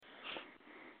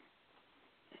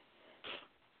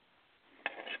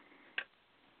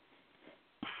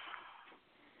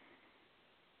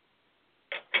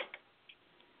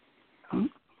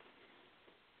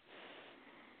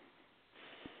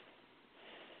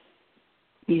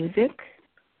music.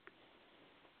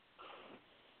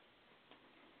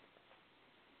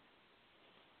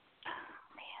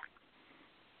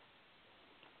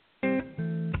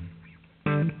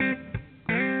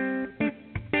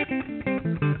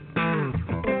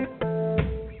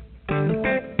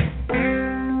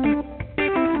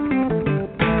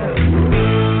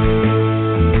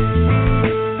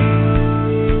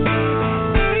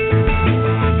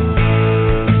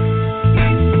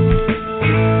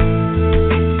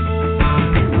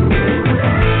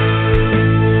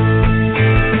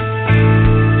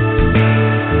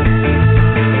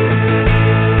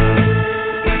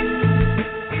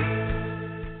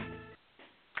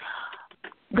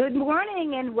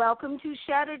 Welcome to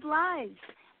Shattered Lives,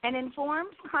 an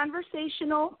informed,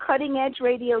 conversational, cutting-edge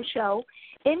radio show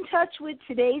in touch with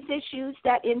today's issues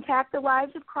that impact the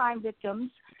lives of crime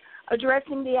victims,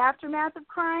 addressing the aftermath of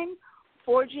crime,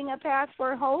 forging a path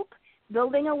for hope,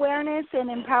 building awareness,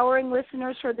 and empowering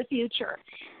listeners for the future.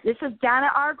 This is Donna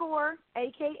R. Gore,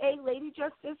 a.k.a. Lady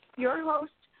Justice, your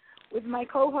host, with my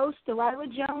co-host, Delilah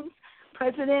Jones,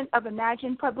 president of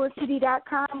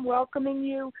ImaginePublicity.com, welcoming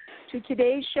you to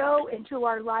today's show and to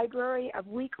our library of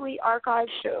weekly archive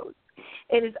shows.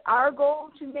 It is our goal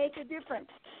to make a difference.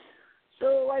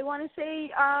 So I want to say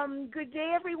good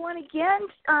day, everyone, again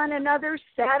on another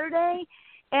Saturday.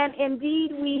 And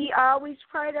indeed, we always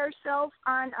pride ourselves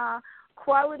on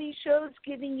quality shows,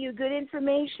 giving you good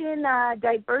information,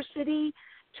 diversity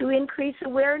to increase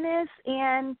awareness,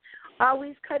 and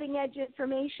always cutting-edge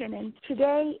information, and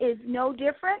today is no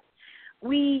different.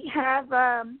 We have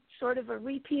sort of a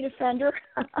repeat offender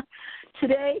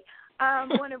today,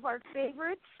 one of our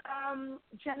favorites,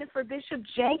 Jennifer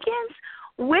Bishop-Jenkins,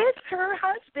 with her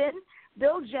husband,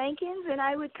 Bill Jenkins, and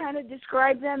I would kind of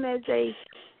describe them as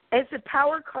a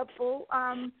power couple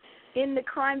in the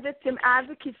crime victim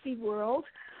advocacy world.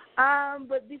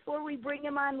 But before we bring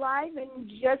him on live in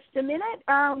just a minute,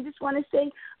 just want to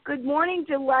say good morning,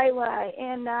 Delilah,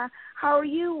 and how are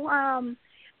you?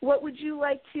 What would you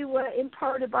like to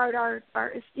impart about our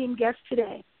esteemed guest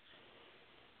today?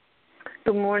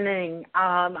 Good morning.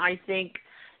 I think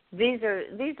these are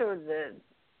the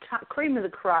top cream of the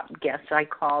crop guests, I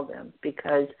call them,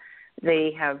 because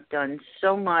they have done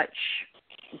so much,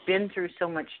 been through so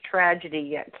much tragedy,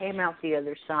 yet came out the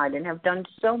other side and have done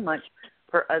so much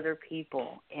for other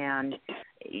people. And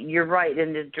you're right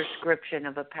in the description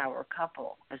of a power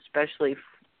couple, especially,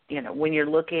 when you're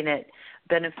looking at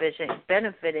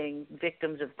benefiting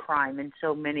victims of crime in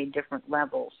so many different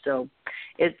levels. So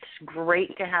it's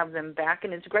great to have them back,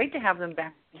 and it's great to have them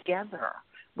back together.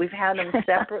 We've had them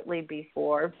separately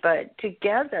before, but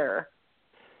together.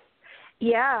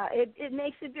 Yeah, it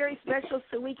makes it very special.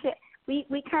 So we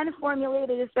kind of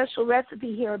formulated a special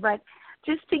recipe here, but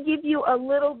just to give you a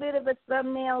little bit of a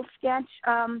thumbnail sketch,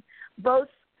 both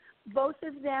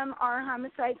of them are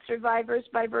homicide survivors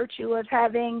by virtue of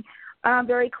having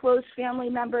very close family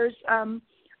members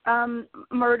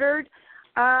murdered.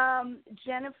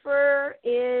 Jennifer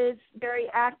is very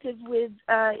active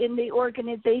in the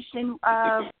organization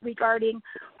regarding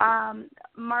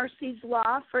Marsy's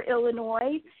Law for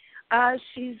Illinois.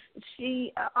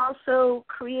 She also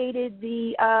created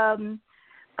the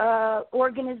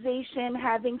organization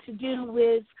having to do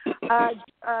with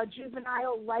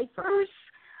juvenile lifers,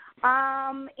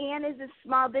 and is a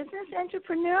small business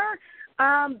entrepreneur.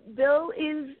 Bill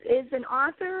is an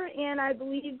author, and I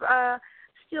believe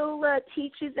still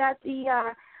teaches at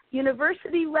the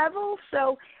university level.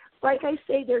 So, like I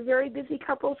say, they're a very busy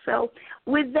couple. So,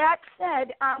 with that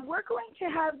said, we're going to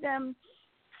have them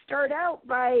start out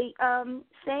by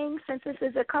saying, since this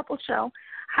is a couple show,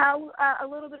 how a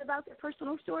little bit about their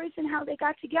personal stories and how they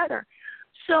got together.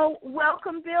 So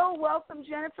welcome, Bill. Welcome,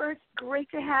 Jennifer. It's great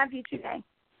to have you today.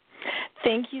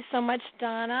 Thank you so much,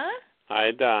 Donna.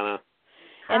 Hi, Donna.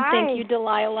 And Hi. thank you,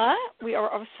 Delilah. We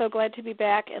are so glad to be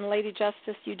back. And Lady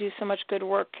Justice, you do so much good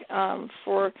work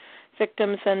for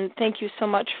victims. And thank you so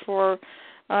much for,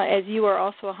 as you are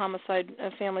also a homicide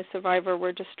family survivor,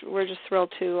 we're just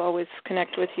thrilled to always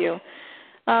connect with you.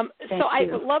 So I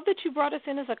love that you brought us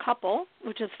in as a couple,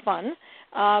 which is fun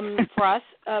for us.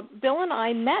 Bill and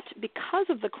I met because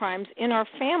of the crimes in our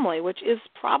family, which is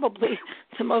probably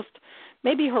the most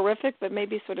maybe horrific but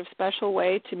maybe sort of special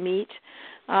way to meet.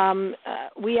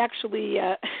 We actually,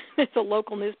 it's a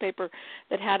local newspaper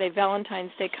that had a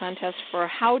Valentine's Day contest for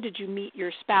how did you meet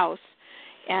your spouse.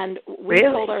 And we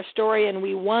told our story, and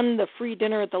we won the free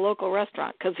dinner at the local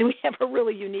restaurant because we have a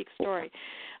really unique story.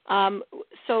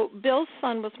 So Bill's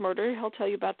son was murdered. He'll tell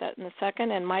you about that in a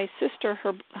second. And my sister,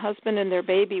 her husband, and their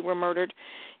baby were murdered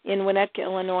in Winnetka,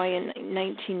 Illinois in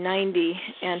 1990,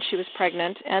 and she was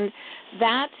pregnant. And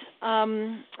that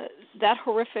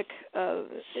horrific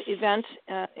event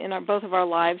in both of our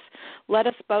lives led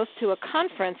us both to a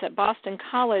conference at Boston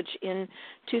College in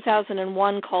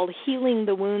 2001 called Healing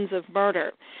the Wounds of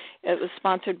Murder. It was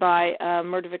sponsored by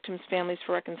Murder Victims Families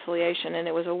for Reconciliation, and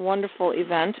it was a wonderful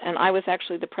event. And I was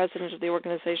actually the president of the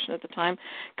organization at the time,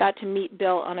 got to meet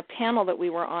Bill on a panel that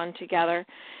we were on together.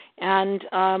 And,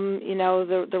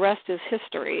 the rest is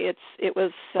history. It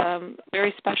was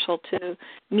very special to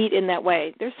meet in that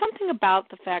way. There's something about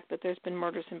the fact that there's been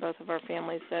murders in both of our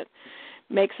families that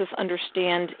makes us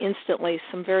understand instantly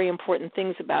some very important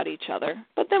things about each other.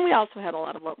 But then we also had a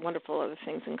lot of wonderful other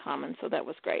things in common, so that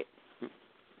was great.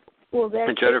 Well,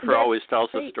 and Jennifer always tells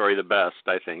the story the best,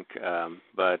 I think.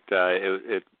 But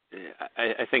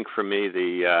I think for me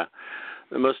the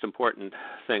most important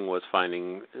thing was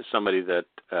finding somebody that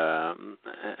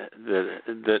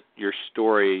your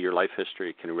story, your life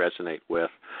history can resonate with,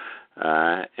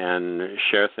 and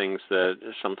share things that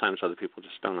sometimes other people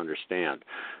just don't understand.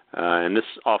 And this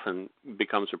often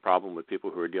becomes a problem with people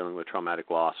who are dealing with traumatic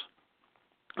loss.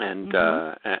 And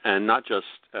and not just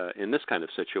in this kind of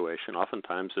situation.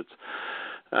 Oftentimes it's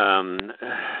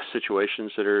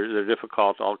situations that are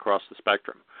difficult all across the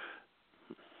spectrum.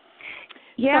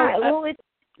 Yeah, well, it's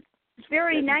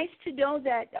very nice to know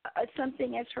that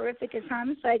something as horrific as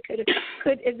homicide could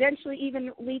eventually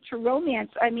even lead to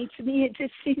romance. I mean, to me, it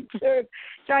just seems sort of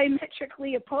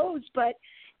diametrically opposed. But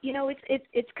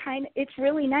it's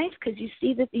really nice because you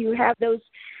see that you have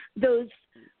those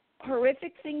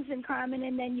horrific things in common,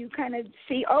 and then you kind of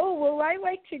see, oh, well, I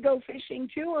like to go fishing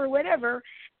too, or whatever,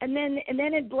 and then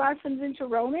it blossoms into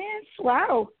romance.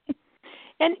 Wow.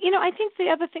 And, I think the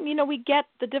other thing, we get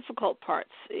the difficult parts,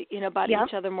 about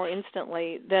each other more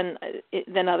instantly than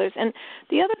others. And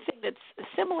the other thing that's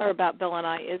similar about Bill and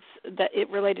I is that it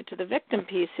related to the victim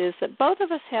piece is that both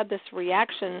of us had this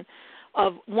reaction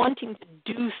of wanting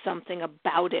to do something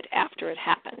about it after it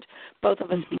happened. Both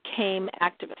of us became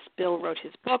activists. Bill wrote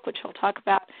his book, which he'll talk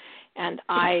about, and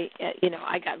I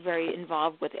got very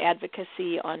involved with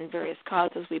advocacy on various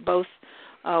causes. We both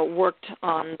worked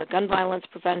on the gun violence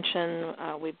prevention.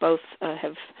 We both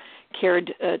have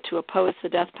cared to oppose the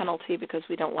death penalty because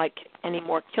we don't like any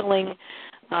more killing.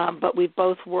 But we've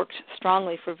both worked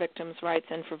strongly for victims' rights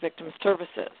and for victim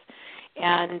services.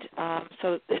 And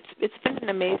so it's been an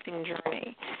amazing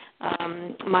journey.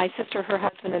 My sister, her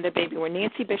husband, and their baby were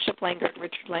Nancy Bishop Langert,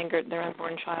 Richard Langert, their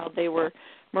unborn child. They were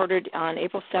murdered on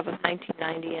April 7,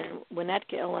 1990 in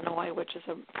Winnetka, Illinois, which is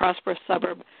a prosperous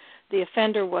suburb. The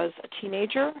offender was a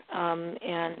teenager,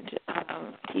 and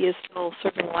he is still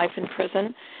serving life in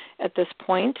prison at this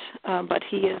point, but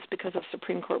he is, because of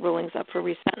Supreme Court rulings, up for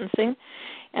resentencing.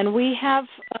 And we have,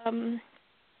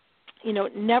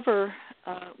 never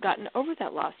gotten over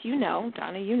that loss.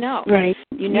 Donna, Right.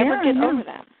 You never get over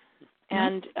that.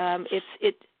 And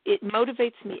it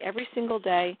motivates me every single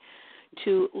day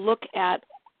to look at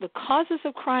the causes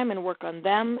of crime and work on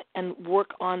them and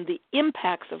work on the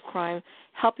impacts of crime,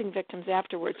 helping victims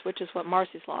afterwards, which is what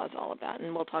Marsy's Law is all about,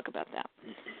 and we'll talk about that.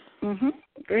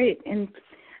 Great. And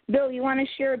Bill, you want to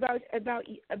share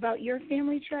about your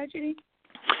family tragedy?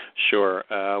 Sure.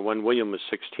 When William was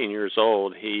 16 years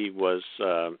old, he was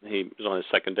on his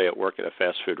second day at work at a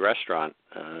fast food restaurant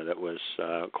that was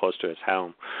close to his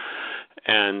home.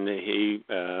 And he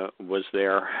was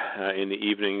there in the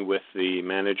evening with the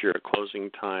manager at closing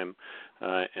time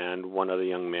and one other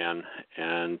young man.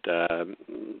 And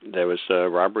there was a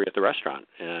robbery at the restaurant,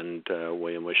 and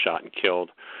William was shot and killed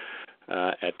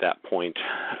at that point.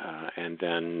 And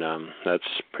then that's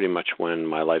pretty much when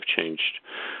my life changed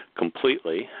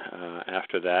completely.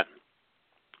 After that,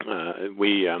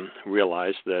 we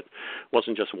realized that it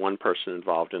wasn't just one person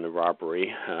involved in the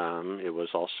robbery. It was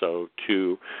also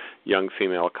two young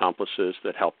female accomplices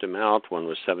that helped him out. One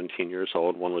was 17 years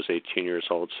old, one was 18 years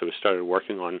old. So we started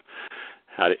working on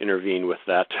how to intervene with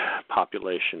that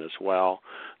population as well.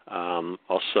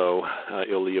 Also,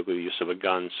 illegal use of a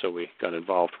gun, so we got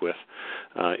involved with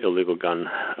illegal gun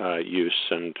use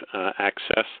and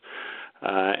access.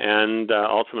 And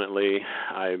ultimately,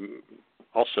 I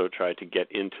also tried to get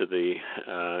into the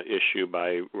issue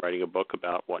by writing a book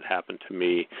about what happened to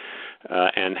me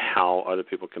and how other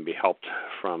people can be helped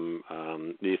from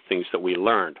these things that we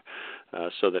learned,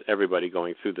 so that everybody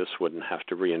going through this wouldn't have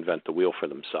to reinvent the wheel for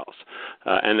themselves.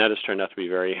 And that has turned out to be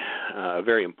a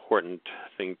very important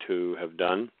thing to have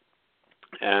done.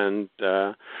 And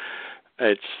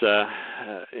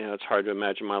it's hard to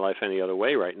imagine my life any other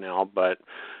way right now, but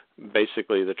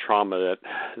basically the trauma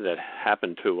that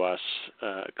happened to us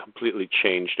completely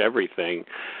changed everything.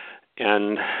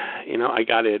 And, I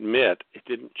got to admit, it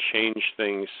didn't change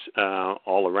things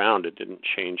all around. It didn't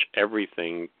change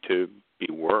everything to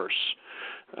be worse.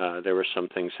 There were some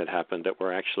things that happened that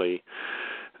were actually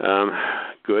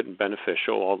good and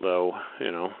beneficial, although,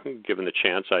 given the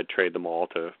chance, I'd trade them all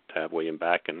to have William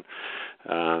back and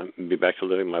be back to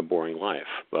living my boring life.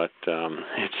 But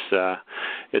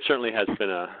it certainly has been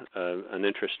an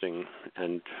interesting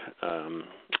and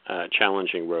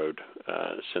challenging road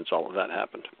since all of that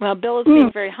happened. Well, Bill is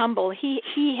being very humble.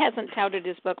 He hasn't touted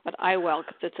his book, but I will,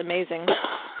 because it's amazing.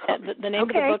 The name of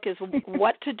the book is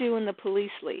What to Do When the Police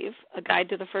Leave, A Guide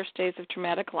to the First Days of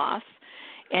Traumatic Loss.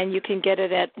 And you can get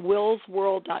it at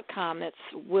willsworld.com. That's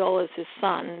Will is his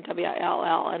son,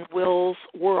 W-I-L-L, and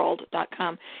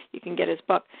willsworld.com. You can get his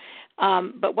book.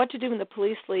 But What to Do When the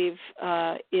Police Leave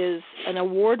is an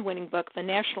award-winning book. The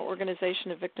National Organization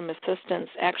of Victim Assistance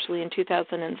actually in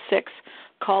 2006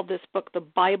 called this book the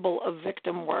Bible of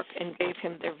Victim Work and gave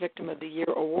him their Victim of the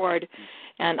Year award.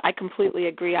 And I completely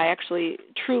agree. I actually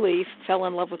truly fell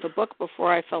in love with the book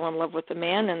before I fell in love with the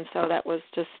man, and so that was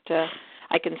just...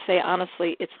 I can say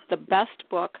honestly, it's the best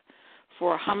book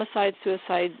for homicide,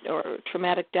 suicide, or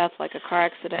traumatic death like a car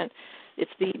accident.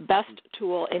 It's the best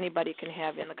tool anybody can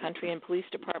have in the country, and police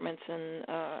departments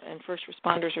and first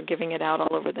responders are giving it out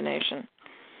all over the nation.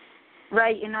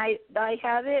 Right, and I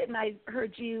have it, and I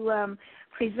heard you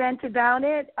present about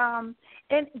it.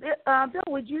 And Bill,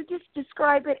 would you just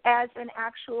describe it as an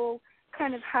actual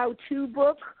kind of how-to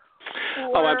book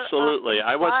for absolutely.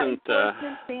 I wasn't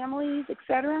families,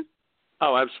 etc.?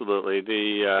 Oh, absolutely.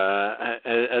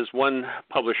 As one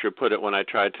publisher put it when I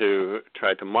tried to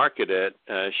market it,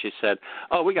 she said,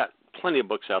 "Oh, we got plenty of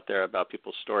books out there about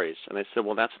people's stories." And I said,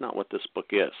 "Well, that's not what this book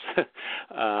is."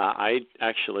 I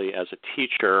actually, as a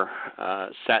teacher,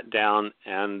 sat down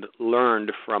and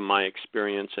learned from my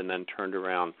experience, and then turned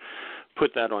around,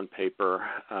 put that on paper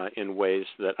in ways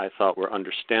that I thought were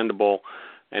understandable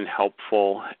and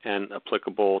helpful and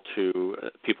applicable to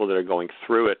people that are going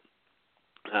through it.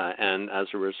 And as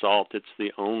a result, it's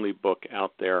the only book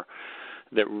out there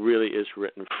that really is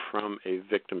written from a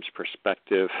victim's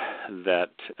perspective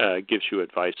that gives you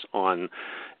advice on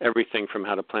everything from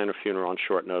how to plan a funeral on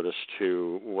short notice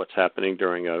to what's happening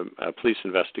during a police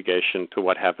investigation to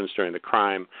what happens during the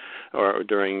crime or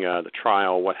during the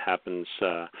trial, what happens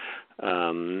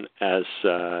as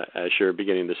you're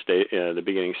beginning the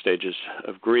beginning stages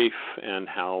of grief and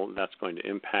how that's going to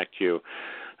impact you.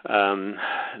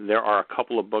 There are a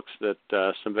couple of books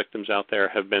that some victims out there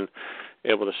have been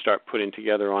able to start putting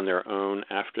together on their own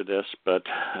after this, but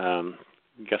I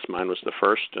guess mine was the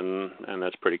first, and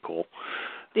that's pretty cool.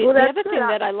 The other thing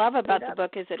that I love about the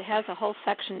book is it has a whole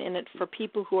section in it for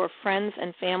people who are friends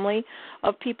and family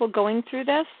of people going through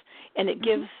this, and it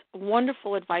gives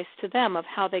wonderful advice to them of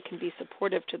how they can be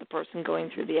supportive to the person going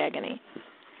through the agony.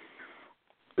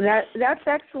 That's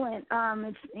excellent.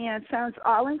 It sounds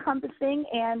all encompassing,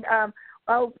 and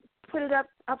I'll put it up.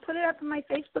 I'll put it up on my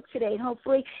Facebook today, and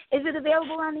hopefully, is it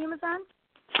available on Amazon?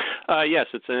 Yes,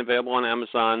 it's available on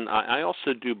Amazon. I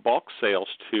also do bulk sales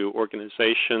to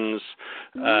organizations,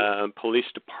 police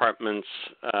departments,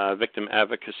 victim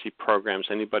advocacy programs,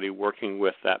 anybody working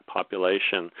with that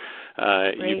population.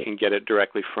 You can get it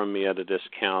directly from me at a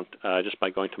discount just by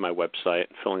going to my website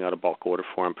and filling out a bulk order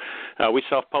form. We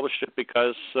self-published it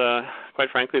because, quite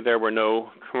frankly, there were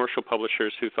no commercial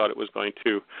publishers who thought it was going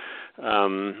to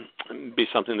be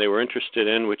something they were interested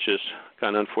in, which is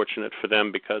kind of unfortunate for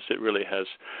them because it really has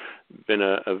been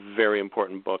a very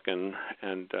important book, and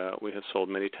we have sold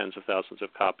many tens of thousands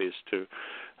of copies to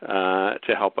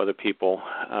help other people.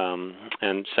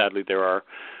 And sadly, there are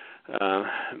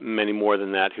many more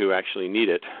than that who actually need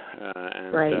it.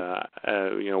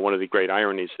 One of the great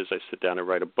ironies is I sit down and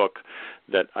write a book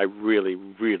that I really,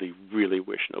 really, really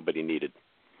wish nobody needed.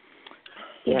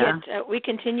 We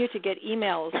continue to get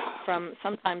emails from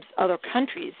sometimes other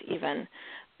countries even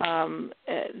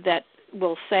that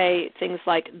will say things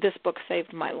like, "This book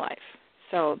saved my life."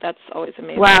 So that's always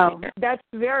amazing. Wow, that's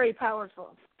very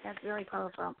powerful. That's very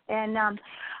powerful. And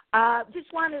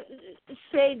just want to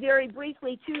say very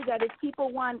briefly, too, that if people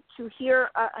want to hear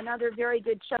another very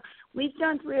good show, we've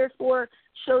done 3 or 4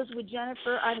 shows with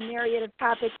Jennifer on a myriad of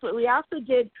topics, but we also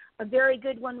did a very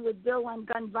good one with Bill on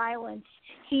gun violence.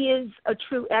 He is a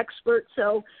true expert,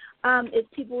 so if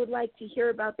people would like to hear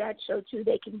about that show, too,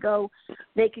 they can go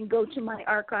to my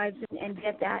archives and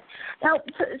get that. Now,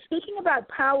 speaking about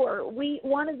power,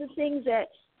 one of the things that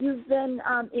you've been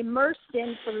immersed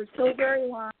in for so very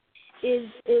long is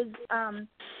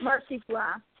Marsy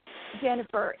Flaw,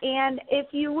 Jennifer. And if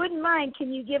you wouldn't mind,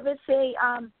 can you give us a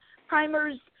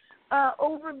primer's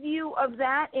overview of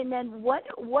that, and then what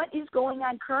is going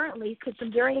on currently? Because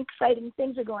some very exciting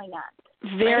things are going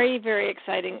on. Very, very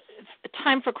exciting. It's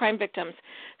time for crime victims.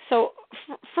 So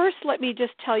first, let me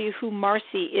just tell you who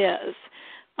Marsy is.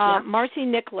 Marsy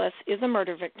Nicholas is a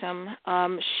murder victim.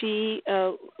 She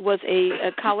was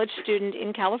a college student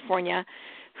in California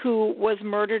who was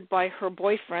murdered by her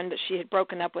boyfriend that she had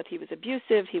broken up with. He was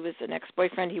abusive. He was an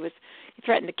ex-boyfriend. He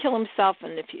threatened to kill himself,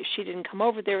 and if she didn't come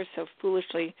over there, so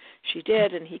foolishly she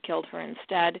did, and he killed her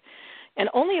instead. And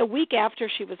only a week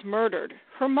after she was murdered,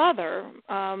 her mother,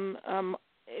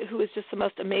 who is just the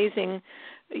most amazing,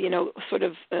 sort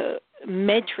of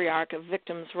matriarch of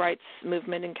victims' rights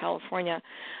movement in California,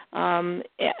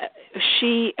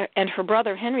 she and her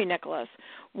brother, Henry Nicholas,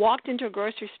 walked into a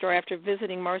grocery store after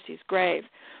visiting Marsy's grave,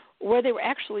 where they were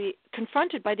actually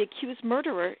confronted by the accused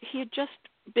murderer. He had just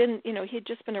been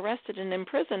arrested and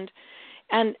imprisoned,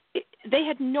 and they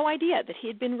had no idea that he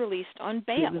had been released on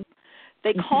bail. Mm-hmm.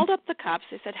 They called up the cops.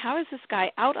 They said, how is this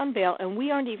guy out on bail, and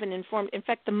we aren't even informed? In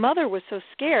fact, the mother was so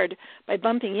scared by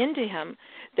bumping into him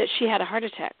that she had a heart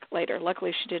attack later.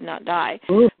 Luckily, she did not die.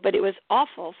 But it was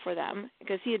awful for them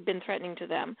because he had been threatening to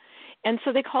them. And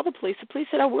so they called the police. The police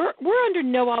said, we're under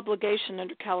no obligation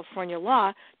under California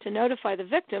law to notify the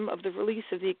victim of the release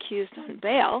of the accused on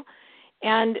bail.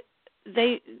 And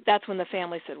that's when the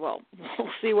family said, well, we'll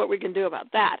see what we can do about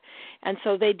that. And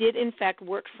so they did, in fact,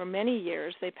 work for many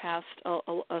years. They passed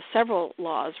several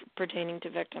laws pertaining to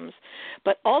victims,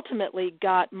 but ultimately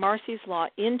got Marsy's law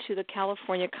into the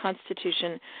California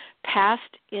Constitution,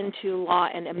 passed into law,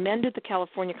 and amended the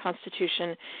California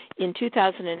Constitution in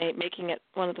 2008, making it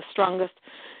one of the strongest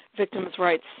victims'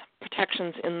 rights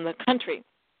protections in the country.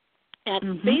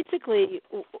 And basically,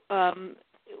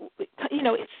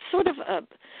 it's sort of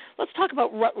let's talk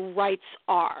about what rights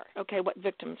are, okay, what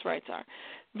victims' rights are.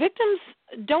 Victims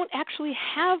don't actually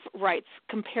have rights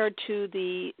compared to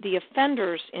the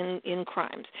offenders in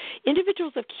crimes.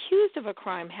 Individuals accused of a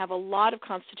crime have a lot of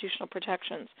constitutional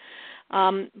protections.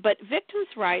 But victims'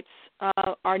 rights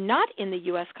are not in the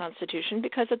U.S. Constitution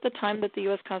because at the time that the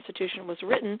U.S. Constitution was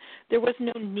written, there was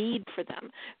no need for them.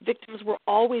 Victims were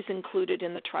always included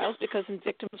in the trials because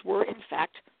victims were, in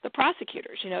fact, the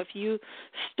prosecutors. If you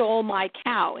stole my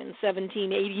cow in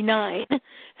 1789,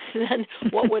 then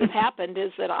what would have happened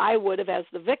is that I would have, as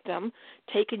the victim,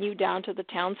 taken you down to the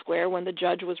town square when the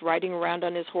judge was riding around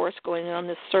on his horse, going on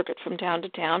this circuit from town to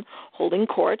town, holding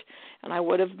court, and I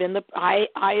would have been I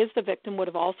as the victim would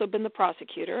have also been the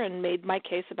prosecutor and made my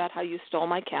case about how you stole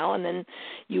my cow, and then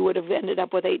you would have ended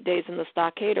up with 8 days in the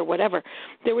stockade or whatever.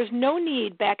 There was no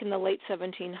need back in the late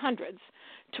 1700s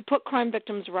to put crime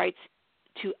victims' rights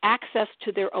to access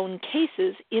to their own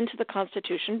cases into the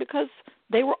Constitution because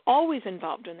they were always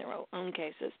involved in their own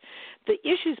cases. The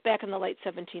issues back in the late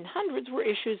 1700s were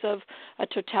issues of a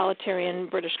totalitarian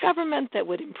British government that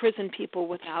would imprison people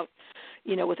without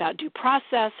due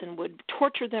process and would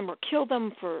torture them or kill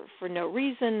them for no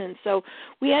reason. And so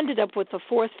we ended up with the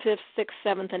 4th, 5th, 6th,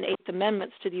 7th, and 8th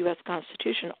Amendments to the U.S.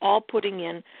 Constitution, all putting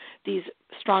in these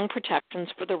strong protections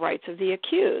for the rights of the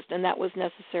accused, and that was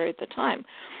necessary at the time.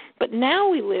 But now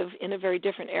we live in a very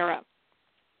different era.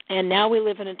 And now we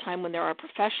live in a time when there are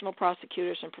professional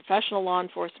prosecutors and professional law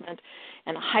enforcement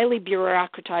and a highly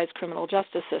bureaucratized criminal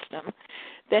justice system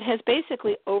that has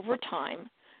basically, over time,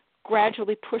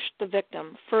 gradually pushed the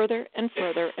victim further and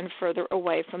further and further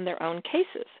away from their own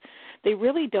cases. They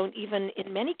really don't even,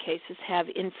 in many cases, have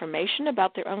information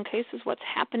about their own cases, what's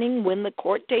happening, when the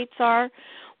court dates are,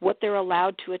 what they're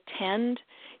allowed to attend,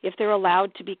 if they're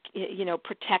allowed to be,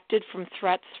 protected from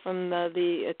threats from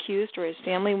the accused or his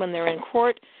family when they're in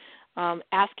court,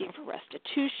 asking for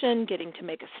restitution, getting to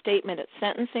make a statement at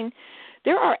sentencing.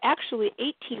 There are actually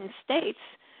 18 states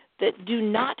that do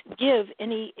not give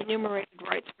any enumerated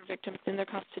rights for victims in their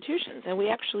constitutions. And we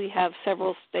actually have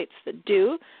several states that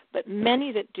do, but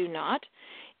many that do not.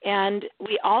 And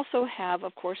we also have,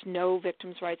 of course, no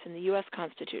victims' rights in the U.S.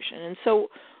 Constitution. And so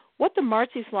what the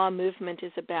Marsy's Law movement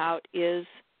is about is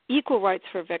equal rights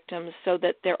for victims so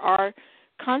that there are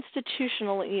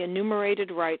constitutionally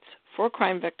enumerated rights for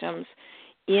crime victims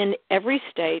in every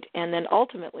state, and then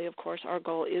ultimately, of course, our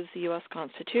goal is the U.S.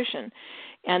 Constitution.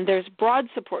 And there's broad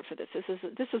support for this.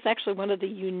 This is actually one of the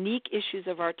unique issues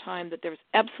of our time, that there's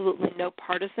absolutely no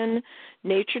partisan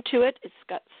nature to it. It's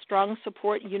got strong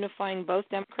support unifying both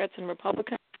Democrats and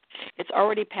Republicans. It's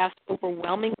already passed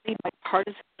overwhelmingly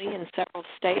bipartisanly in several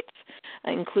states,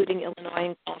 including Illinois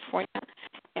and California.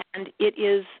 And it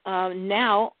is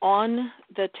now on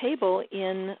the table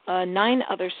in 9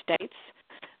 other states,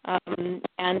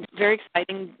 and very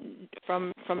exciting,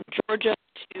 from Georgia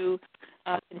to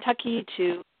Kentucky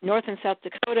to North and South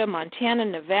Dakota, Montana,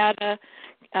 Nevada,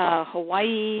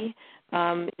 Hawaii.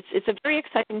 It's a very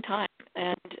exciting time,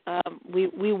 and we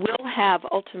will have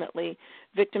ultimately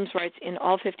victims' rights in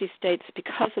all 50 states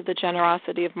because of the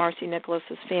generosity of Marsy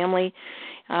Nicholas's family.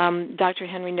 Dr.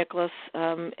 Henry Nicholas,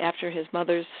 after his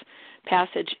mother's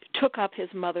passage, took up his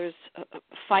mother's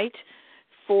fight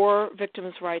for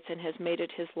victims' rights and has made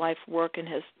it his life work and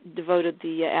has devoted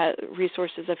the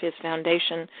resources of his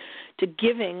foundation to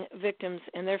giving victims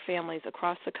and their families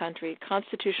across the country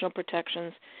constitutional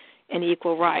protections and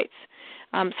equal rights.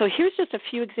 So here's just a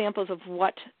few examples of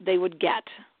what they would get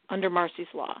under Marsy's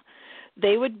law.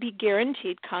 They would be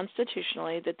guaranteed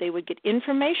constitutionally that they would get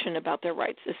information about their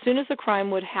rights. As soon as a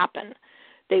crime would happen,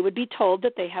 they would be told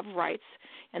that they have rights,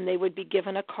 and they would be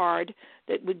given a card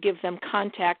that would give them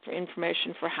contact for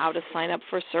information for how to sign up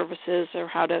for services or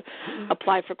how to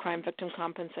apply for crime victim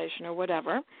compensation or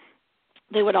whatever.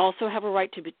 They would also have a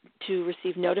right to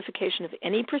receive notification of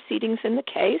any proceedings in the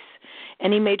case,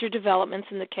 any major developments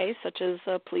in the case, such as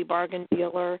a plea bargain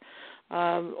deal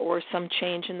or some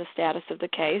change in the status of the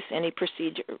case, any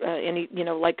procedure,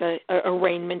 like a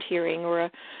arraignment hearing or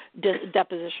a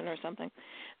deposition or something.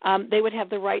 They would have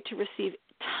the right to receive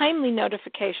timely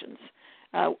notifications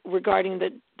regarding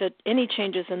any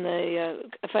changes in the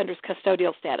offender's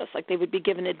custodial status, like they would be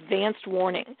given advanced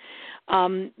warning.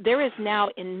 There is now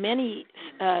in many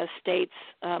states,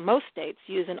 most states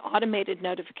use an automated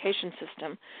notification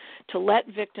system to let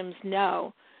victims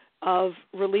know of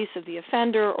release of the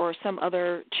offender or some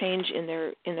other change in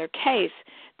their case.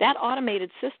 That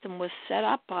automated system was set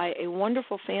up by a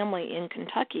wonderful family in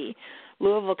Kentucky,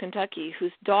 Louisville, Kentucky,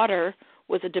 whose daughter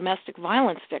was a domestic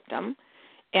violence victim,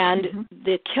 and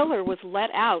the killer was let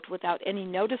out without any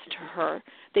notice to her.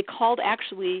 They called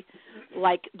actually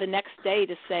like the next day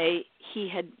to say he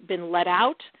had been let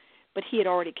out, but he had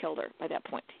already killed her by that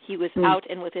point. He was out,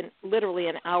 and within literally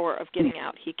an hour of getting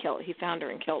out, he found her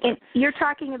and killed her. And you're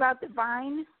talking about the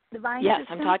Vine? Yes,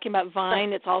 system? I'm talking about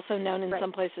Vine. It's also known in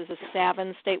some places as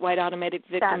SAVIN, Statewide Automated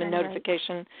Victim and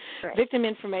Notification Victim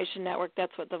Information Network.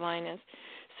 That's what the Vine is.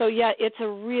 So, yeah, it's a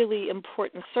really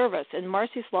important service, and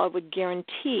Marsy's law would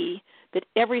guarantee that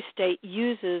every state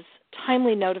uses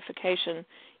timely notification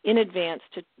in advance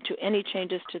to any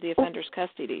changes to the offender's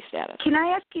custody status. Can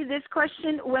I ask you this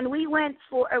question? When I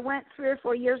went 3 or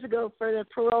 4 years ago for the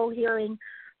parole hearing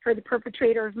for the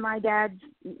perpetrator of my dad's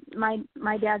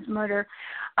murder,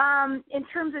 in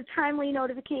terms of timely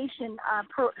notification,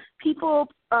 people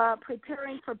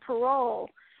preparing for parole,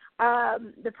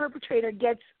 the perpetrator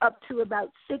gets up to about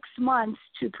 6 months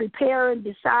to prepare and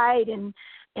decide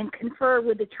and confer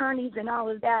with attorneys and all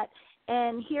of that.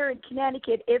 And here in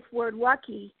Connecticut, if we're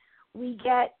lucky, we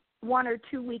get 1 or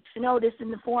 2 weeks' notice in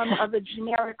the form of a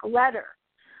generic letter.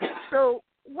 So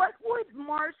what would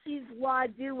Marsy's law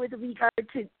do with regard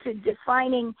to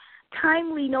defining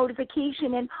timely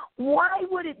notification, and why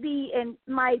would it be, and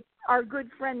our good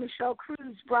friend Michelle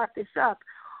Cruz brought this up,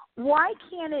 why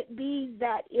can't it be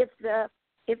that if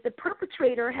the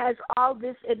perpetrator has all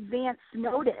this advance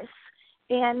notice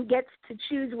and gets to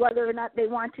choose whether or not they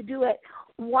want to do it,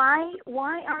 why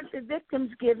aren't the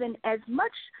victims given as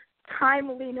much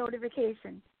timely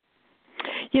notification?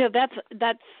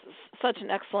 That's such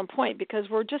an excellent point, because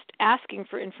we're just asking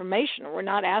for information. We're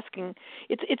not asking.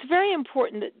 It's very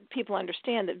important that people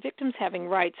understand that victims having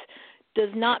rights does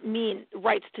not mean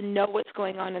rights to know what's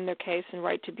going on in their case and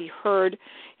right to be heard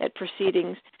at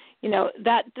proceedings.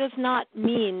 That does not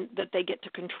mean that they get to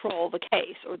control the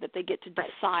case or that they get to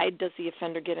decide, does the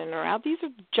offender get in or out. These are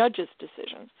judges'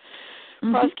 decisions.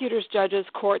 Prosecutors, judges,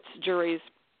 courts, juries,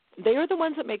 they are the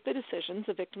ones that make the decisions.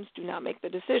 The victims do not make the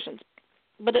decisions.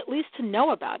 But at least to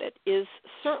know about it is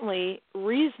certainly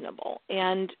reasonable,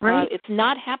 and it's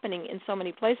not happening in so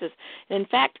many places. And in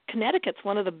fact, Connecticut's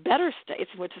one of the better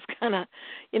states, which is kind of,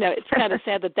 it's kind of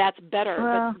sad that that's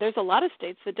better. But there's a lot of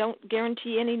states that don't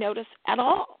guarantee any notice at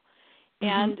all.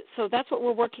 And so that's what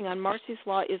we're working on. Marsy's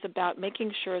law is about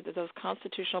making sure that those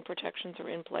constitutional protections are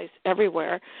in place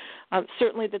everywhere.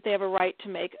 Certainly that they have a right to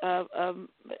make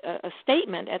a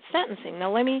statement at sentencing.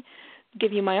 Now, let me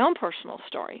give you my own personal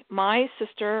story. My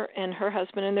sister and her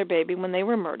husband and their baby, when they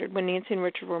were murdered, when Nancy and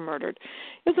Richard were murdered,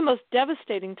 it was the most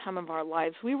devastating time of our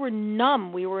lives. We were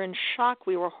numb. We were in shock.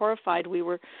 We were horrified. We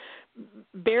were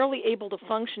barely able to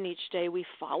function each day. We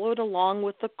followed along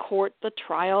with the court, the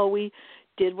trial. We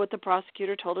did what the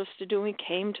prosecutor told us to do. We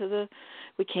came to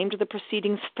the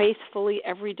proceedings faithfully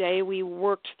every day. We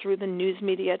worked through the news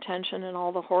media attention and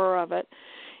all the horror of it.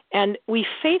 And we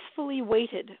faithfully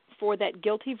waited for that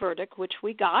guilty verdict, which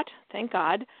we got, thank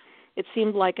God. It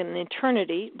seemed like an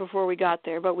eternity before we got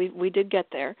there, but we did get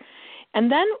there.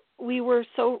 And then we were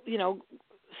so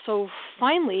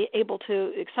finally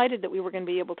excited that we were going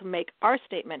to be able to make our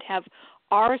statement, have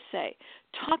our say,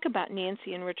 talk about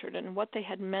Nancy and Richard and what they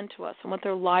had meant to us and what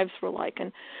their lives were like.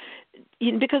 And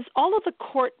because all of the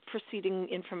court proceeding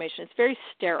information, it's very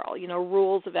sterile,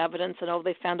 rules of evidence, and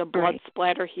they found a blood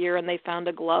splatter here and they found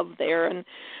a glove there and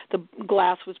the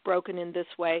glass was broken in this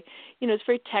way. It's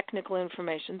very technical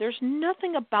information. There's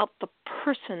nothing about the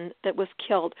person that was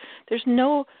killed. There's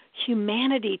no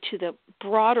humanity to the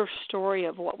broader story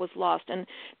of what was lost. And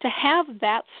to have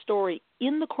that story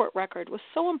in the court record was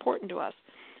so important to us.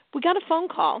 We got a phone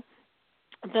call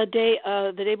the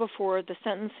day before the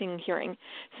sentencing hearing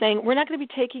saying we're not going to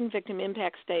be taking victim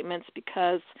impact statements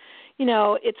because,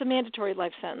 it's a mandatory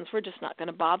life sentence. We're just not going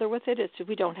to bother with it.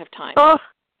 We don't have time. Oh,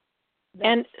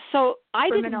 and so I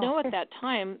criminal. didn't know at that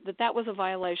time that was a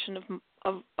violation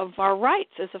of our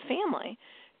rights as a family,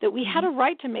 that we had a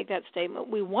right to make that statement.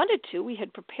 We wanted to. We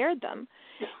had prepared them.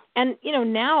 And,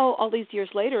 now, all these years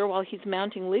later, while he's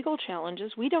mounting legal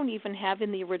challenges, we don't even have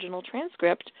in the original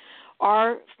transcript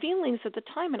our feelings at the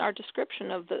time and our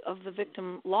description of the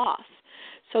victim loss.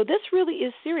 So this really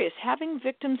is serious. Having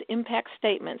victims' impact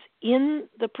statements in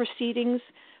the proceedings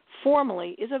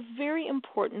formally is a very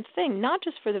important thing, not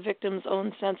just for the victim's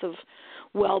own sense of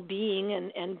well-being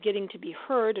and getting to be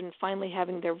heard and finally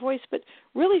having their voice, but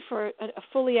really for a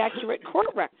fully accurate court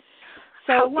record.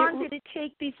 So how long did it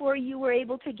take before you were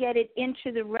able to get it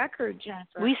into the record,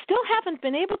 Jennifer? We still haven't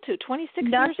been able to, 26 Nothing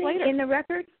years later. In the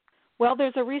record? Well,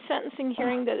 there's a resentencing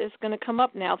hearing that is going to come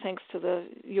up now thanks to the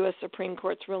U.S. Supreme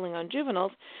Court's ruling on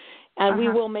juveniles, and we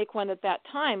will make one at that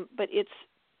time, but it's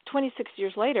 26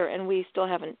 years later, and we still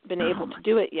haven't been able to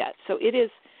do it yet. So it is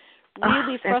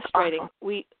really frustrating.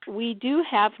 Awful. We do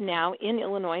have now in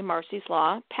Illinois Marsy's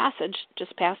Law passage,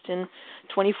 just passed in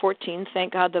 2014.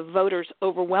 Thank God the voters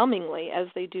overwhelmingly, as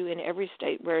they do in every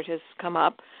state where it has come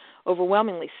up,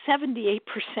 overwhelmingly, 78%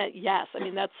 yes. I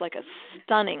mean, that's like a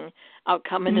stunning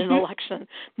outcome in an election.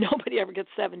 Nobody ever gets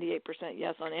 78%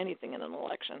 yes on anything in an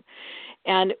election.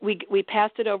 And we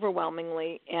passed it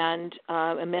overwhelmingly and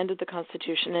amended the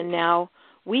Constitution, and now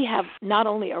we have not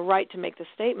only a right to make the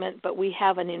statement, but we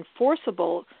have an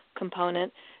enforceable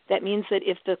component. That means that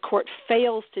if the court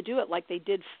fails to do it, like they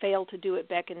did fail to do it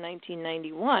back in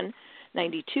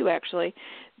 1992 actually,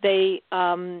 they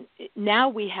now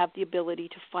we have the ability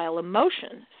to file a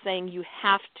motion saying you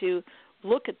have to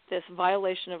look at this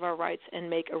violation of our rights and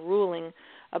make a ruling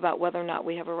about whether or not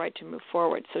we have a right to move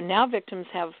forward. So now victims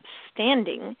have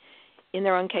standing in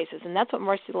their own cases, and that's what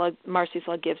Marsy's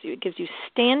Law gives you. It gives you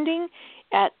standing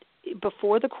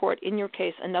before the court in your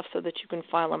case enough so that you can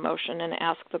file a motion and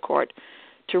ask the court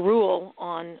to rule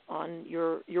on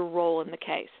your role in the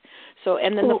case. So,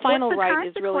 and then the final right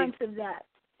is really. What's the consequence of that?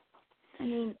 I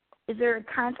mean, is there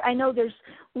I know there's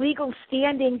legal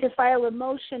standing to file a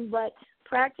motion, but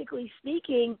practically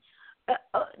speaking,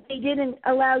 they didn't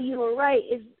allow you a right.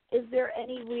 Is there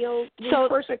any real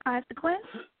recourse or consequence?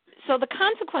 So the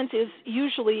consequence is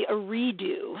usually a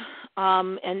redo,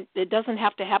 and it doesn't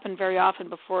have to happen very often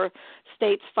before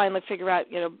states finally figure out,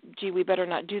 gee, we better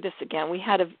not do this again. We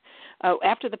had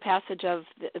after the passage of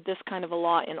this kind of a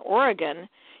law in Oregon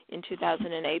in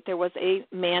 2008, there was a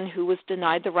man who was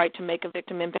denied the right to make a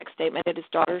victim impact statement at his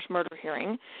daughter's murder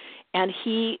hearing, and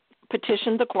he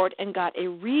petitioned the court and got a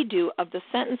redo of the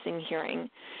sentencing hearing,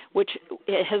 which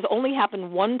has only happened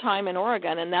one time in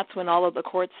Oregon, and that's when all of the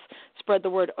courts spread the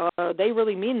word, they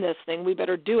really mean this thing, we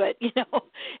better do it,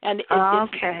 and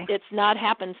it's not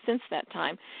happened since that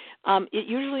time. It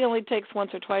usually only takes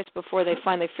once or twice before they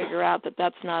finally figure out that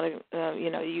that's not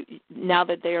now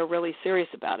that they are really serious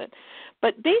about it.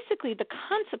 But basically the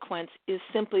consequence is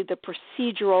simply the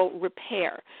procedural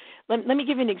repair. Let me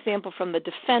give you an example from the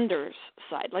defender's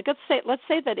side. Like let's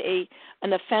say that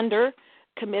an offender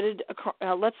committed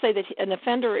let's say that an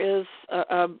offender is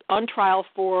on trial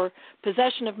for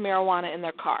possession of marijuana in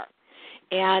their car,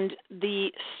 and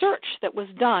the search that was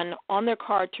done on their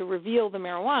car to reveal the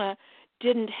marijuana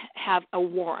didn't have a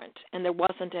warrant, and there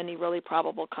wasn't any really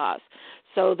probable cause.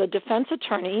 So the defense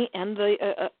attorney and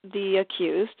the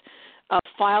accused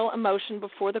file a motion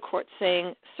before the court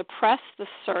saying suppress the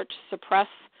search, suppress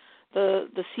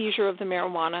the seizure of the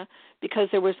marijuana because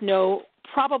there was no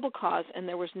probable cause and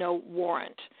there was no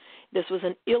warrant. This was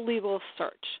an illegal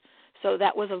search. So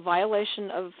that was a violation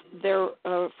of their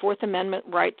Fourth Amendment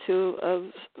right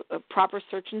to a proper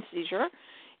search and seizure,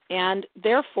 and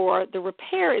therefore the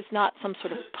repair is not some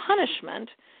sort of punishment,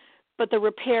 but the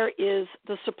repair is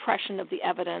the suppression of the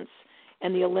evidence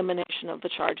and the elimination of the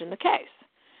charge in the case.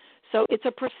 So it's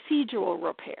a procedural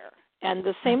repair, and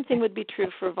the same thing would be true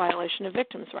for a violation of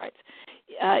victims' rights.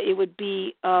 It would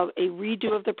be a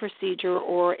redo of the procedure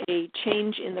or a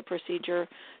change in the procedure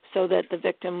so that the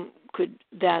victim could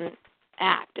then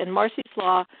act. And Marsy's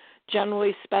law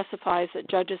generally specifies that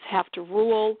judges have to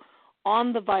rule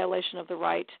on the violation of the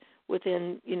right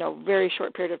within, very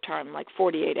short period of time, like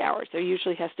 48 hours. There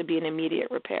usually has to be an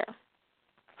immediate repair.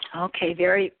 Okay,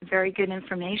 very, very good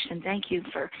information. Thank you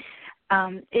for.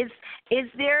 Is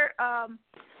there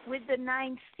with the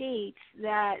 9 states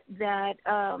that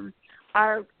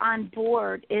are on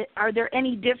board? Are there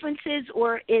any differences,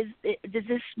 or does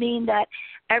this mean that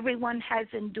everyone has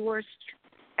endorsed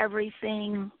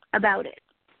everything about it?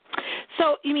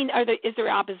 So you mean, is there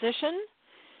opposition?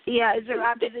 Yeah, is there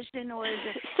opposition, or is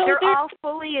it? So they're all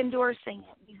fully endorsing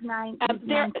it. These 9 states.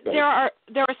 There are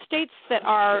states that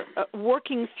are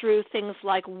working through things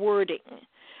like wording.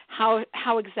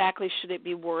 How exactly should it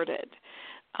be worded?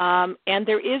 And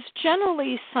there is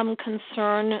generally some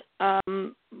concern.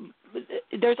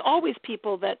 There's always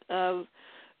people that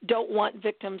don't want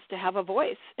victims to have a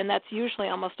voice, and that's usually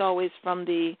almost always from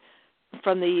the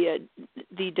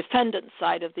defendant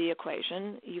side of the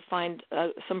equation. You find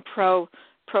some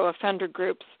pro-offender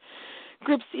groups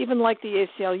even like the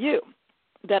ACLU,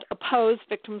 that oppose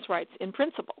victims' rights in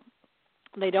principle.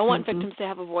 They don't want victims to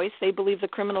have a voice. They believe the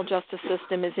criminal justice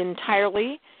system is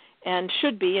entirely and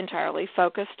should be entirely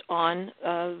focused on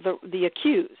the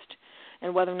accused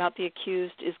and whether or not the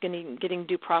accused is getting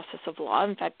due process of law.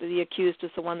 In fact, the accused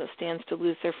is the one that stands to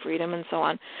lose their freedom and so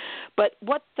on. But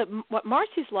what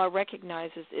Marsy's law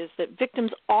recognizes is that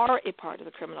victims are a part of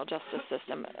the criminal justice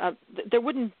system. There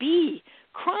wouldn't be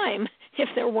crime if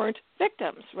there weren't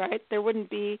victims, right? There wouldn't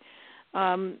be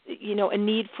a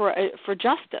need for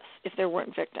justice if there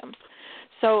weren't victims.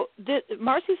 So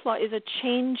Marsy's law is a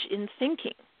change in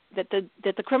thinking that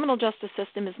the criminal justice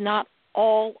system is not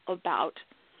all about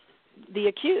the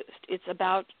accused. It's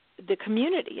about the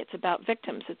community. It's about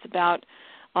victims. It's about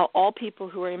all people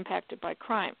who are impacted by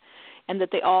crime, and that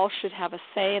they all should have a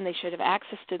say and they should have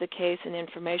access to the case and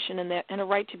information and a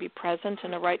right to be present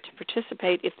and a right to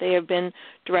participate if they have been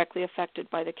directly affected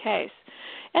by the case.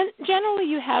 And generally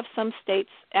you have some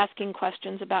states asking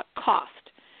questions about cost.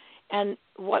 And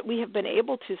what we have been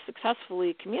able to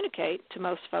successfully communicate to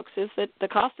most folks is that the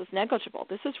cost is negligible.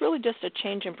 This is really just a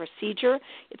change in procedure.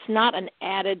 It's not a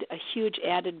huge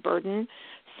added burden.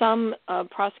 Some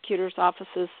prosecutors'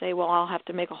 offices say, well, I'll have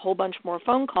to make a whole bunch more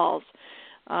phone calls.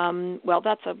 Well,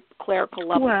 that's a clerical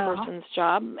level person's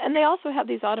job. And they also have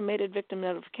these automated victim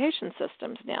notification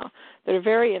systems now that are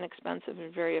very inexpensive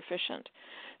and very efficient.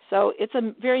 So it's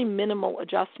a very minimal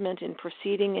adjustment in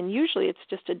proceeding, and usually it's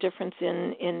just a difference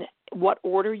in what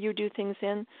order you do things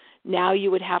in. Now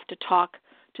you would have to talk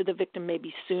to the victim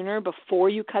maybe sooner, before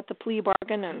you cut the plea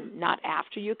bargain, and not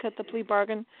after you cut the plea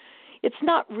bargain. It's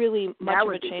not really much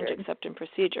of a change except in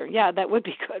procedure. Yeah, that would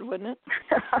be good, wouldn't it?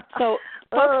 So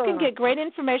folks can get great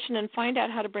information and find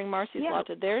out how to bring Marsy's Law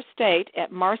to their state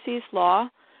at marsyslaw.us,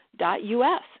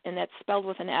 and that's spelled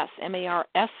with an S,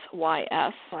 MARSYS.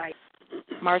 Right.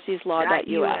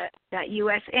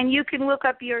 marsyslaw.us. And you can look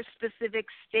up your specific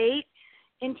state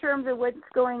in terms of what's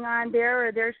going on there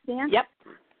or their stance?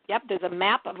 Yep. There's a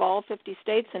map of all 50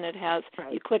 states, and it has,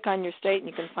 you click on your state and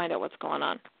you can find out what's going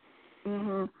on.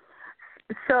 Mm-hmm.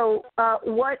 So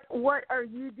what are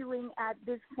you doing at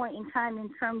this point in time in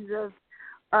terms of,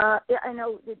 I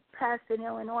know it passed in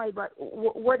Illinois, but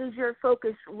what is your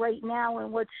focus right now,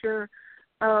 and what's your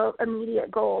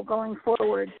immediate goal going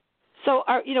forward? So,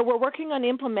 we're working on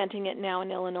implementing it now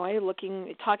in Illinois,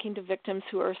 talking to victims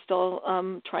who are still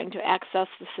trying to access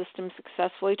the system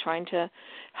successfully, trying to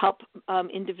help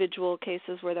individual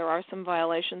cases where there are some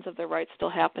violations of their rights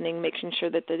still happening, making sure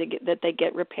that they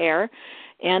get repair.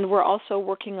 And we're also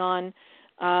working on,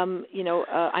 I'm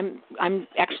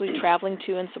actually traveling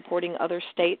to and supporting other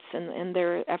states and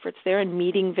their efforts there, and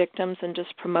meeting victims and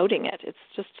just promoting it. It's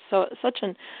just such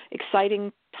an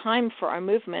exciting time for our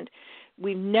movement.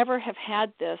 We never have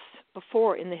had this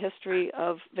before in the history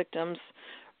of victims'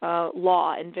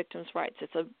 law and victims' rights.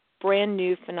 It's a brand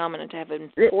new phenomenon to have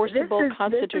an enforceable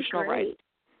constitutional right.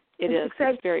 It is.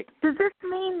 It's very. Does this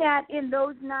mean that in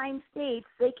those 9 states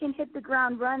they can hit the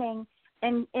ground running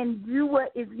and do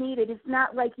what is needed? It's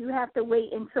not like you have to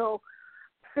wait until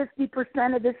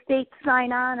 50% of the states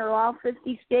sign on, or all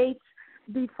 50 states,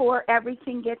 before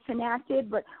everything gets enacted.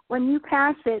 But when you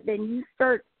pass it, then you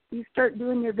start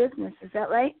doing your business. Is that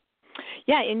right?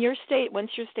 Yeah, in your state,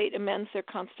 once your state amends their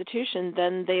constitution,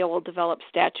 then they will develop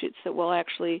statutes that will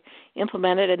actually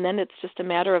implement it, and then it's just a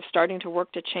matter of starting to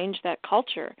work to change that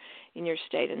culture in your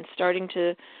state and starting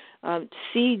to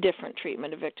see different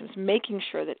treatment of victims, making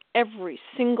sure that every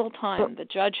single time the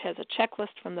judge has a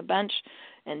checklist from the bench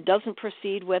and doesn't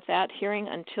proceed with that hearing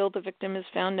until the victim is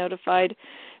found notified,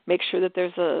 make sure that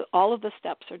there's all of the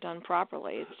steps are done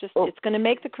properly. It's going to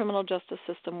make the criminal justice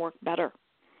system work better.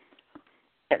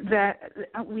 That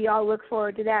we all look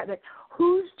forward to that. But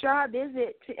whose job is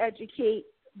it to educate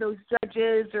those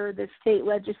judges or the state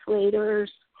legislators?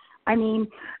 I mean,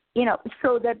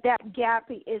 so that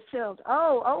gap is filled.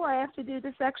 Oh, I have to do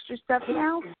this extra stuff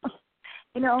now.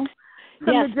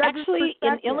 Yes, actually,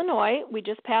 in Illinois, we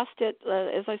just passed it,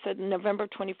 as I said, in November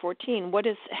 2014. What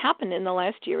has happened in the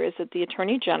last year is that the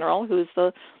Attorney General, who's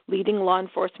the leading law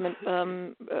enforcement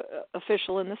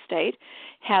official in the state,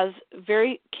 has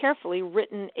very carefully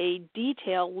written a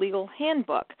detailed legal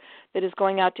handbook that is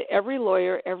going out to every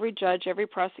lawyer, every judge, every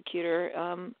prosecutor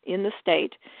in the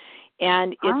state,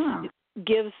 and it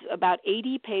gives about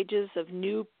 80 pages of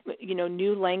new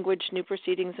language, new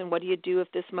proceedings, and what do you do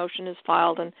if this motion is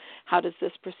filed, and how does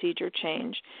this procedure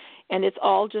change? And it's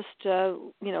all just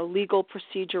legal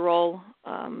procedural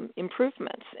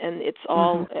improvements, and it's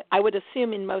all. I would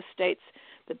assume in most states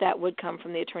that would come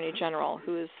from the Attorney General,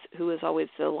 who is always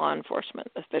the law enforcement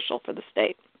official for the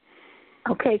state.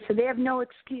 Okay, so they have no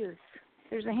excuse.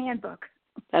 There's a handbook.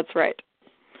 That's right.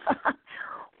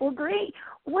 Well, great.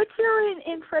 What's your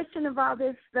impression of all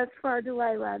this thus far,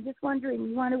 Delilah? I'm just wondering,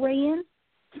 you want to weigh in?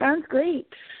 Sounds great.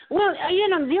 Well,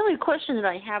 the only question that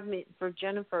I have for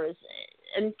Jennifer is,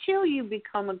 until you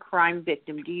become a crime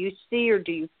victim, do you see or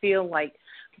do you feel like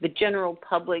the general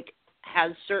public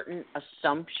has certain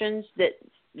assumptions that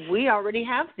we already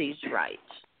have these rights?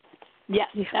 Yes,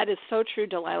 that is so true,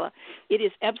 Delilah. It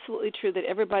is absolutely true that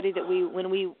everybody that when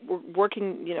we were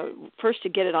working, first to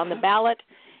get it on the ballot,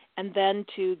 and then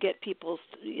to get people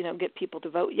to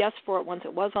vote yes for it once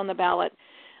it was on the ballot,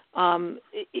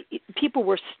 people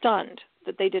were stunned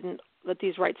that that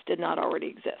these rights did not already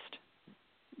exist.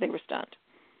 They were stunned.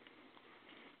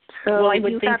 So I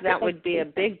would think that would be a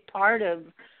big part of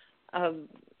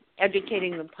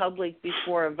educating the public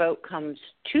before a vote comes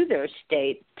to their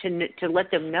state to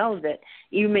let them know that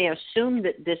you may assume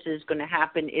that this is going to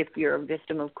happen if you're a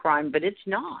victim of crime, but it's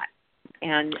not.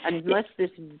 And unless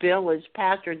this bill is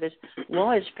passed or this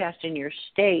law is passed in your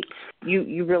state,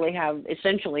 you really have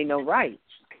essentially no rights.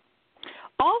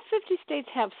 All 50 states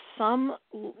have some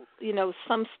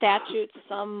statutes,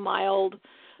 some mild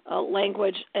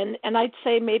language, and I'd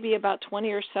say maybe about 20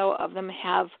 or so of them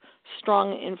have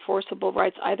strong enforceable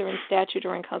rights, either in statute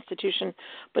or in Constitution.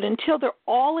 But until they're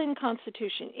all in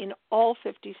Constitution in all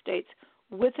 50 states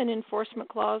with an enforcement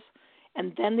clause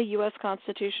and then the U.S.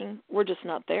 Constitution, we're just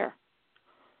not there.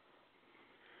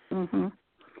 Mm-hmm.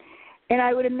 And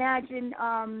I would imagine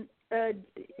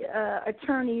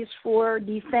attorneys for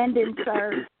defendants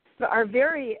are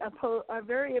very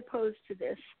opposed to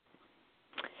this.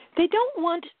 They don't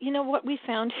want, what we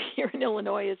found here in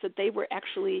Illinois is that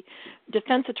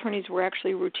defense attorneys were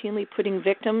actually routinely putting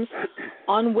victims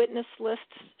on witness lists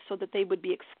so that they would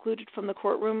be excluded from the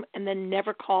courtroom and then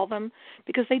never call them,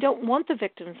 because they don't want the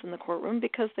victims in the courtroom,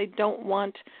 because they don't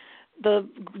want the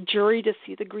jury to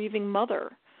see the grieving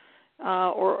mother.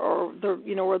 Or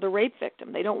the rape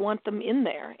victim. They don't want them in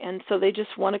there, and so they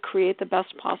just want to create the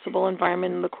best possible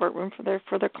environment in the courtroom for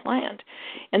their client.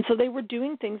 And so they were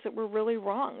doing things that were really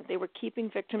wrong. They were keeping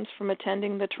victims from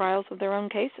attending the trials of their own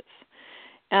cases,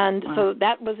 and so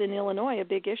that was in Illinois a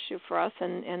big issue for us.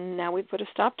 And now we put a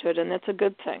stop to it, and that's a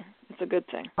good thing. It's a good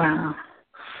thing. Wow.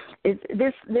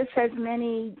 This has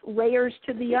many layers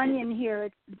to the onion here.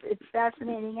 It's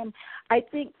fascinating, and I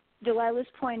think Delilah's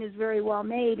point is very well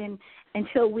made, and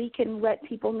until we can let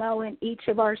people know in each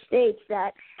of our states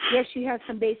that, yes, you have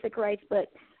some basic rights,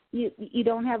 but you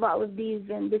don't have all of these,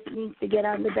 and this needs to get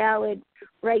on the ballot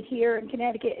right here in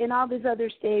Connecticut and all these other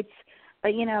states.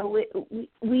 We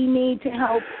need to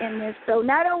help in this. So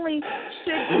not only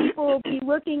should people be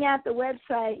looking at the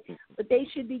website, but they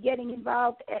should be getting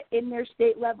involved in their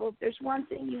state level. If there's one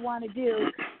thing you want to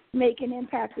do to make an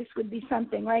impact, this would be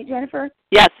something, right, Jennifer?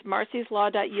 Yes,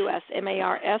 marsyslaw.us,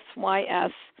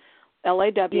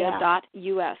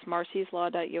 MARSYSLAW.us,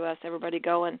 marsyslaw.us. Everybody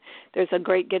go, and there's a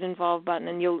great Get Involved button,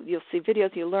 and you'll see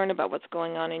videos. You'll learn about what's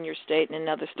going on in your state and in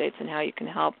other states and how you can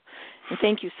help. And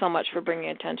thank you so much for bringing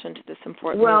attention to this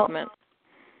important movement.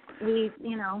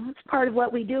 It's part of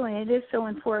what we do, and it is so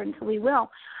important, so we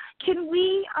will. Can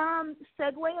we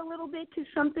segue a little bit to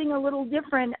something a little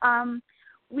different?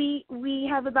 we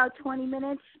have about 20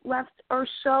 minutes left or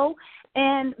so.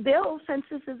 And Bill, since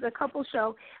this is a couple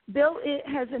show, Bill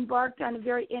has embarked on a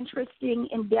very interesting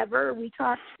endeavor. We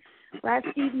talked last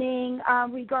evening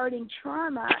regarding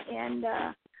trauma, and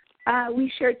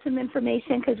we shared some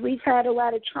information because we've had a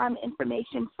lot of trauma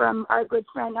information from our good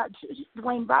friend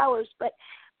Dwayne Bowers. But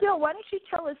Bill, why don't you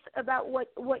tell us about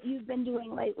what you've been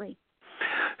doing lately?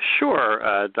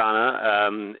 Sure, Donna.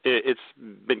 It's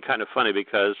been kind of funny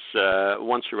because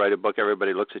once you write a book,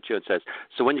 everybody looks at you and says,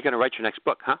 "So when are you going to write your next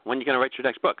book, huh? When are you going to write your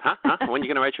next book, huh? When are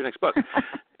you going to write your next book?"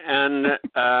 And,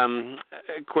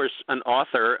 of course, an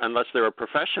author, unless they're a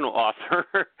professional author,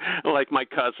 like my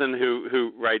cousin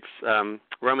who writes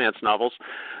romance novels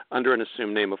under an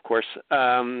assumed name, of course,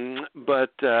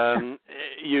 but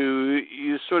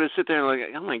you sort of sit there and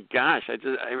like, oh, my gosh,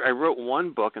 I wrote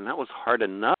one book, and that was hard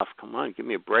enough. Come on, give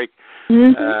me a break.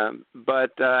 Mm-hmm.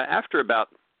 But after about,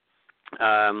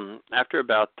 well,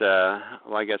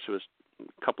 I guess it was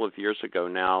a couple of years ago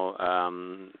now,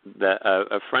 that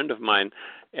a friend of mine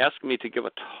asked me to give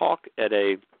a talk at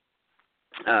a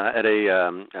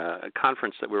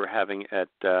conference that we were having at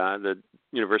the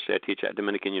university I teach at,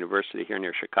 Dominican University here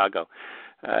near Chicago,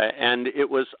 and it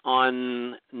was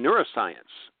on neuroscience.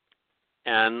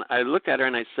 And I looked at her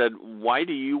and I said, "Why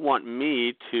do you want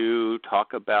me to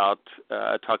talk about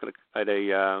at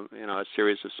a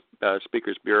series of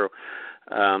Speakers Bureau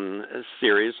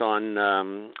series on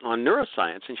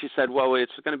neuroscience?" And she said, "Well,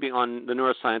 it's going to be on the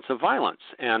neuroscience of violence,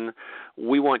 and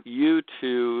we want you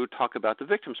to talk about the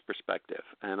victim's perspective."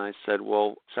 And I said,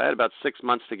 "Well," so I had about 6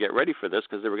 months to get ready for this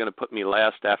because they were going to put me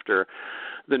last after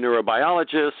the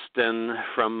neurobiologist and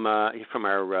from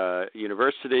our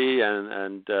university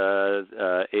and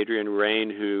Adrian Rain,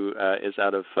 who is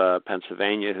out of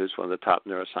Pennsylvania, who's one of the top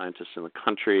neuroscientists in the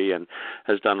country and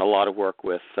has done a lot of work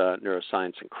with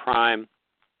neuroscience and crime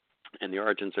and the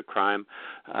origins of crime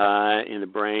in the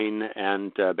brain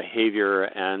and behavior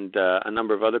and a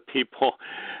number of other people.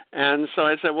 And so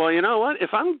I said, well, you know what?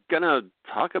 If I'm going to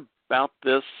talk about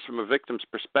this from a victim's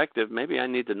perspective, maybe I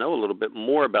need to know a little bit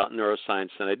more about neuroscience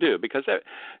than I do. Because,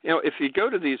 if you go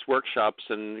to these workshops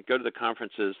and go to the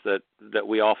conferences that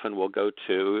we often will go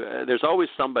to, there's always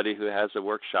somebody who has a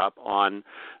workshop on,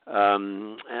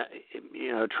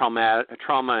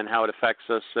 trauma and how it affects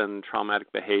us and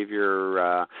traumatic behavior,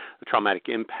 the traumatic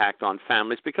impact on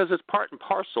families, because it's part and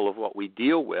parcel of what we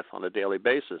deal with on a daily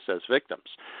basis as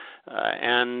victims.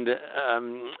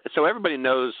 So everybody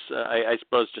knows, I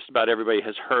suppose just about everybody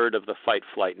has heard of the fight,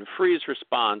 flight, and freeze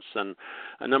response and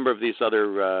a number of these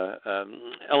other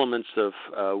elements of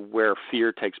where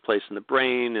fear takes place in the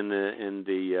brain, in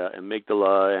the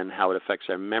amygdala, and how it affects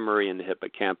our memory in the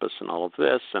hippocampus and all of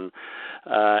this. And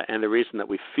the reason that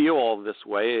we feel all of this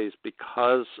way is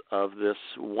because of this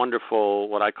wonderful,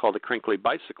 what I call the crinkly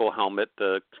bicycle helmet,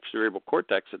 the cerebral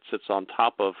cortex that sits on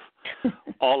top of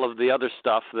all of the other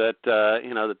stuff that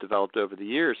that developed over the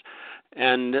years.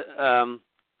 And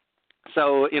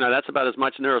so that's about as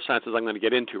much neuroscience as I'm going to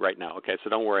get into right now. Okay, so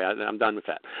don't worry, I'm done with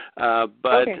that.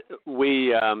 But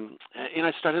okay.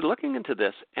 I started looking into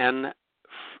this, and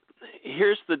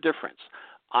here's the difference.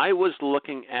 I was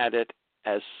looking at it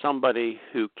as somebody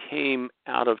who came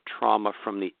out of trauma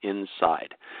from the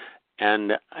inside.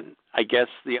 And I guess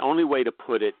the only way to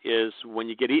put it is when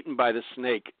you get eaten by the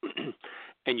snake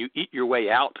and you eat your way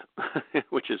out,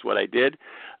 which is what I did,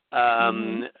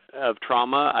 of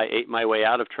trauma. I ate my way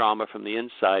out of trauma from the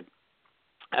inside,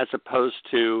 as opposed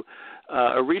to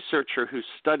a researcher who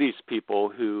studies people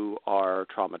who are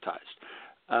traumatized.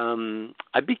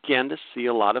 I began to see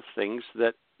a lot of things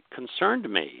that concerned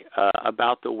me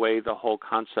about the way the whole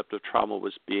concept of trauma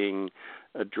was being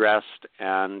addressed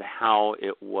and how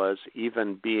it was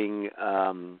even being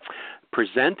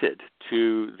presented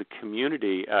to the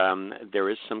community. There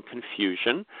is some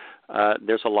confusion.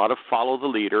 There's a lot of follow the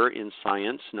leader in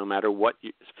science, no matter what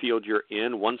field you're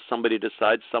in. Once somebody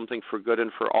decides something for good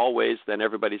and for always, then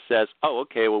everybody says, oh,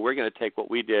 okay, well, we're going to take what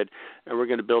we did and we're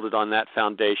going to build it on that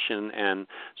foundation. And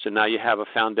so now you have a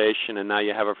foundation and now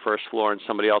you have a first floor and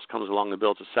somebody else comes along and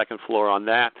builds a second floor on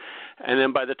that. And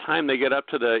then by the time they get up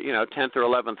to the 10th or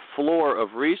 11th floor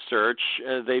of research,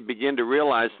 they begin to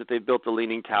realize that they built the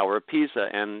Leaning Tower of Pisa.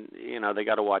 And, they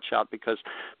got to watch out because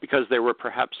there were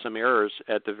perhaps some errors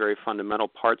at the very fundamental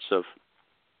parts of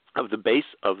the base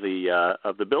of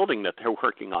the building that they're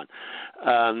working on,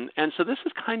 and so this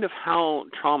is kind of how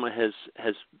trauma has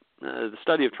the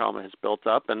study of trauma has built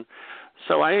up, and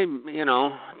so I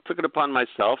took it upon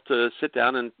myself to sit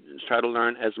down and try to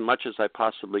learn as much as I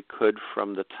possibly could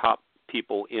from the top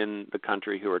people in the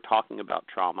country who are talking about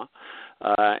trauma,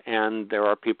 And there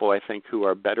are people, I think, who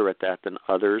are better at that than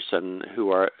others, and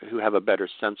who have a better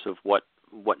sense of what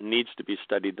needs to be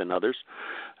studied than others.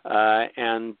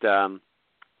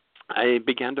 I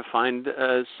began to find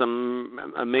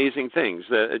some amazing things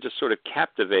that just sort of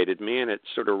captivated me, and it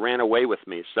sort of ran away with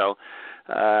me. So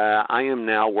I am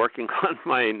now working on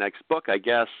my next book, I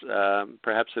guess.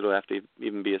 Perhaps it'll have to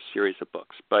even be a series of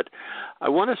books. But I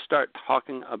want to start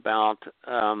talking about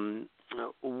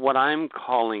what I'm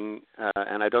calling,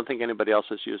 and I don't think anybody else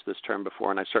has used this term before,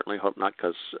 and I certainly hope not,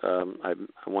 because I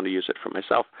want to use it for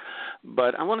myself.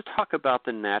 But I want to talk about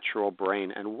the natural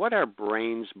brain and what our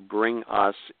brains bring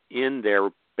us in their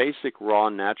basic, raw,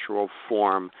 natural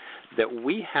form, that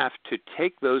we have to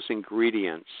take those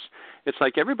ingredients. It's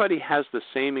like everybody has the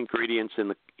same ingredients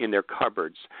in their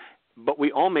cupboards, but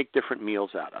we all make different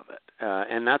meals out of it,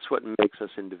 and that's what makes us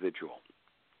individual.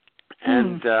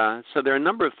 And so there are a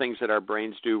number of things that our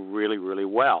brains do really, really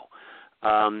well.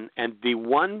 And the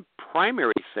one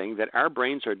primary thing that our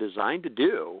brains are designed to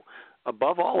do,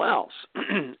 above all else,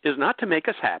 is not to make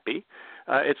us happy.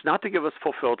 It's not to give us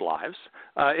fulfilled lives.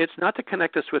 It's not to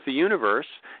connect us with the universe.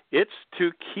 It's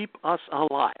to keep us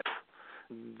alive.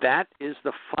 That is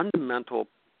the fundamental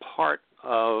part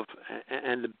of,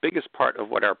 and the biggest part of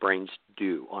what our brains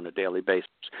do on a daily basis.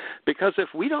 Because if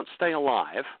we don't stay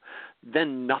alive,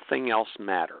 then nothing else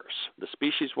matters. The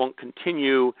species won't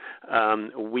continue.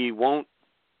 We won't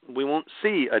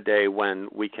see a day when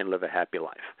we can live a happy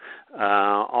life.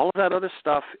 All of that other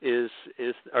stuff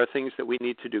are things that we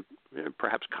need to do,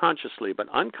 perhaps consciously, but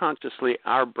unconsciously,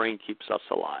 our brain keeps us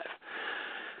alive.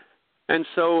 And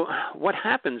so what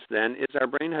happens then is our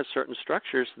brain has certain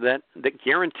structures that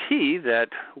guarantee that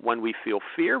when we feel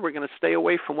fear, we're going to stay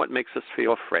away from what makes us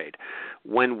feel afraid.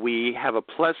 When we have a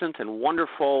pleasant and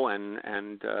wonderful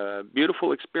and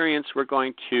beautiful experience, we're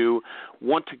going to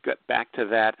want to get back to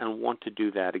that and want to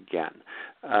do that again.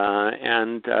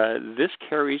 This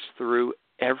carries through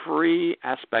every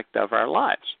aspect of our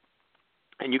lives.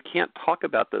 And you can't talk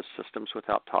about those systems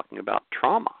without talking about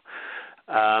trauma.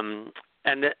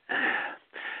 And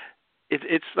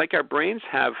it's like our brains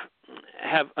have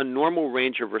a normal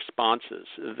range of responses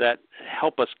that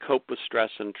help us cope with stress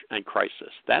and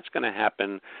crisis. That's going to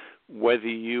happen whether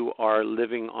you are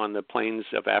living on the plains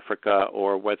of Africa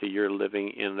or whether you're living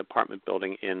in an apartment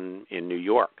building in New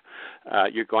York.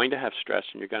 You're going to have stress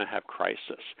and you're going to have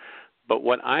crisis. But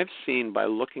what I've seen by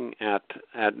looking at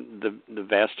the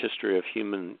vast history of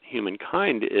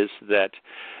humankind is that,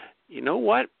 you know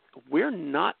what? We're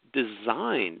not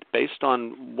designed, based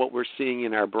on what we're seeing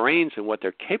in our brains and what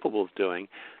they're capable of doing,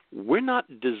 we're not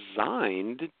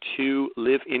designed to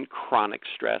live in chronic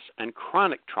stress and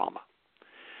chronic trauma.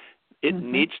 It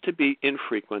needs to be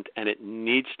infrequent, and it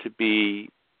needs to be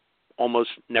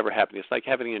almost never happening. It's like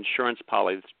having an insurance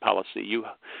policy. You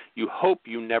hope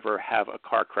you never have a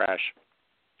car crash,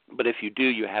 but if you do,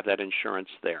 you have that insurance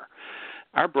there.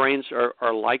 Our brains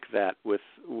are like that with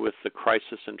the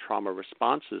crisis and trauma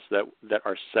responses that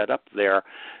are set up there.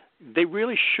 They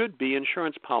really should be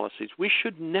insurance policies. We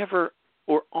should never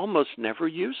or almost never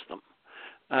use them.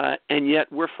 And yet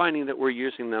we're finding that we're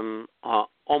using them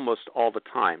almost all the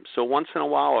time. So once in a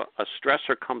while a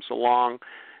stressor comes along,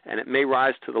 and it may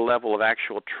rise to the level of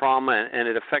actual trauma, and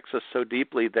it affects us so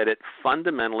deeply that it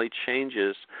fundamentally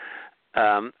changes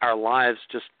our lives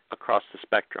just across the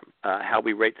spectrum, how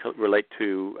we relate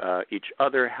to each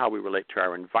other, how we relate to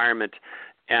our environment,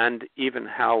 and even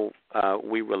how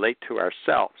we relate to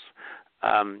ourselves.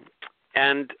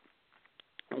 And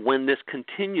when this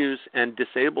continues and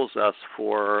disables us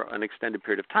for an extended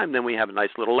period of time, then we have a nice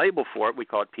little label for it. We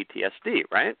call it PTSD,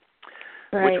 right?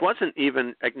 Which wasn't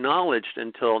even acknowledged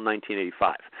until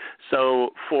 1985. So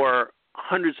for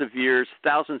hundreds of years,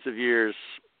 thousands of years,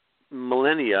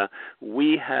 millennia,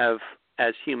 we have,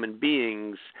 as human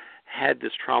beings, had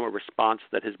this trauma response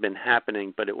that has been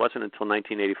happening, but it wasn't until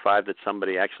 1985 that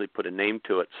somebody actually put a name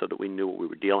to it so that we knew what we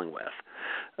were dealing with.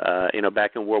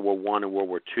 Back in World War I and World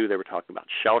War II, they were talking about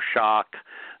shell shock.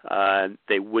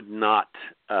 They would not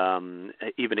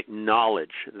even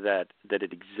acknowledge that it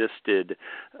existed.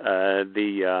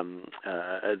 The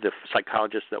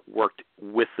psychologists that worked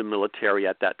with the military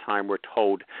at that time were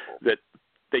told that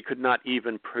they could not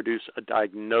even produce a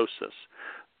diagnosis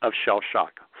of shell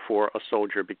shock for a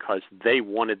soldier because they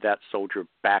wanted that soldier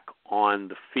back on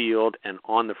the field and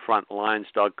on the front lines,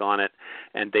 doggone it,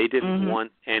 and they didn't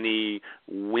want any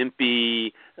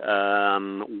wimpy,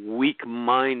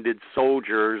 weak-minded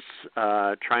soldiers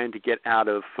trying to get out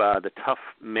of the tough,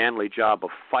 manly job of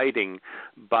fighting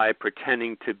by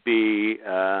pretending to be,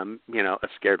 a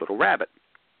scared little rabbit.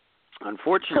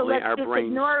 Unfortunately, so our let's brains...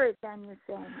 ignore it then, you're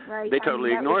saying, right? They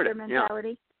totally ignored it. Their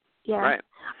mentality. Yeah. Right.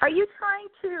 Are you trying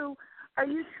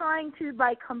to,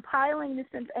 by compiling this,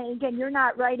 and again, you're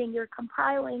not writing, you're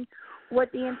compiling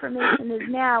what the information is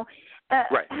now,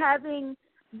 right. having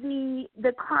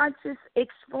the conscious,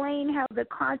 explain how the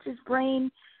conscious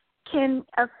brain can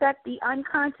affect the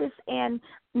unconscious and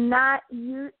not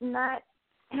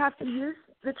have to use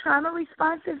the trauma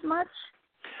response as much?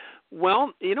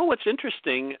 Well, you know what's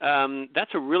interesting?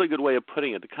 That's a really good way of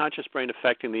putting it, the conscious brain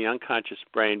affecting the unconscious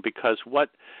brain, because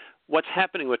what's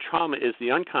happening with trauma is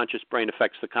the unconscious brain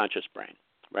affects the conscious brain,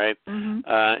 right? Mm-hmm.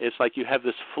 It's like you have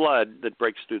this flood that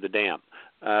breaks through the dam,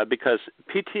 because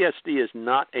PTSD is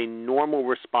not a normal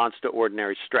response to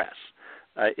ordinary stress.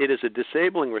 It is a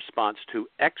disabling response to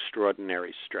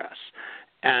extraordinary stress.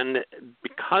 And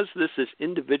because this is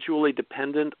individually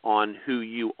dependent on who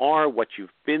you are, what you've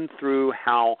been through,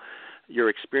 how your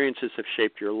experiences have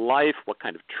shaped your life, what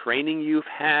kind of training you've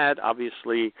had,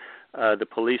 obviously the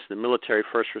police, the military,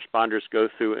 first responders go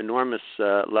through enormous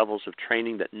levels of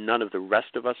training that none of the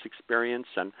rest of us experience,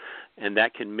 and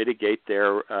that can mitigate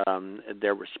their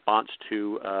response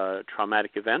to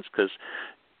traumatic events. Because,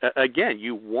 again,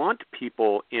 you want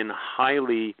people in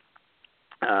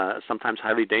sometimes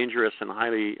highly dangerous and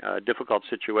highly difficult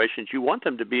situations, you want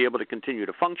them to be able to continue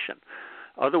to function.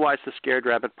 Otherwise, the scared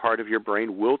rabbit part of your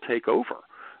brain will take over.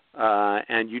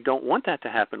 And you don't want that to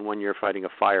happen when you're fighting a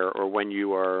fire or when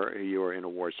you are in a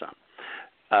war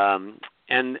zone.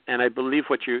 And I believe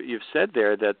what you've said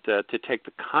there, that to take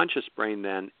the conscious brain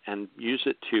then and use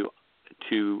it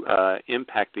to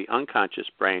impact the unconscious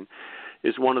brain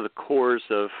is one of the cores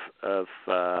of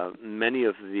many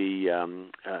of the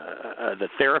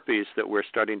therapies that we're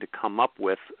starting to come up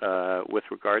with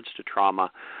regards to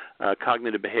trauma.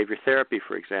 Cognitive behavior therapy,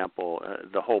 for example,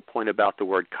 the whole point about the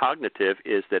word cognitive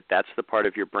is that that's the part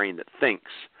of your brain that thinks.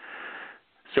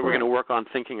 So we're going to work on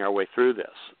thinking our way through this.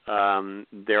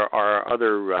 There are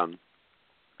other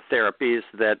therapies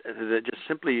that just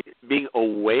simply being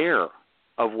aware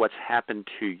of what's happened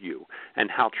to you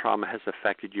and how trauma has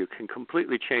affected you can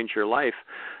completely change your life.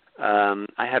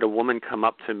 I had a woman come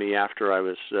up to me after I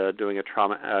was doing a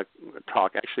trauma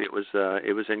talk. Actually,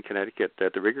 it was in Connecticut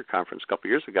at the Rigor Conference a couple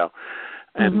years ago,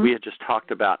 and we had just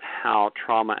talked about how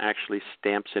trauma actually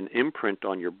stamps an imprint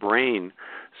on your brain,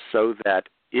 so that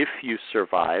if you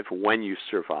survive, when you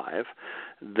survive,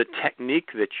 the technique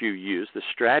that you used, the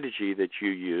strategy that you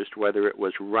used, whether it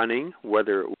was running,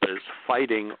 whether it was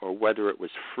fighting, or whether it was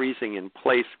freezing in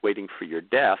place waiting for your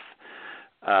death,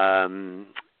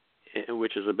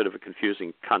 which is a bit of a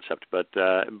confusing concept, but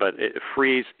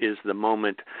freeze is the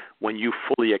moment when you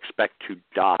fully expect to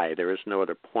die. There is no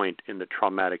other point in the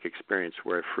traumatic experience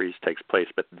where a freeze takes place,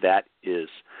 but that is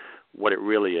what it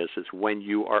really is when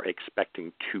you are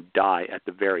expecting to die at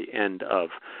the very end of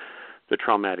the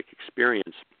traumatic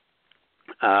experience,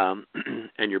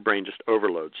 and your brain just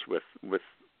overloads with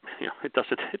it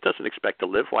doesn't expect to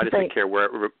live. Why does it care where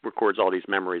it records all these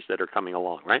memories that are coming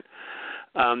along, right?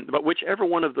 But whichever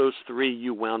one of those three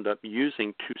you wound up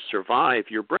using to survive,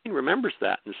 your brain remembers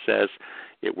that and says,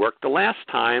 it worked the last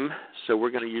time, so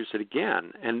we're going to use it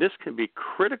again. And this can be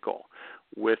critical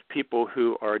with people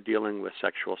who are dealing with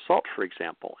sexual assault, for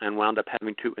example, and wound up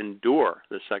having to endure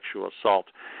the sexual assault,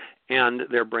 and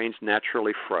their brains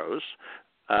naturally froze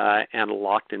and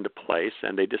locked into place,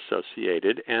 and they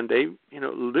dissociated, and they,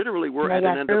 literally were at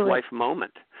an end-of-life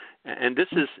moment. And this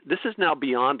is now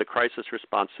beyond the crisis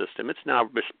response system. It's now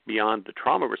beyond the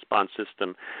trauma response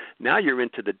system. Now you're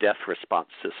into the death response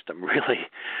system, really,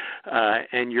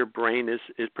 and your brain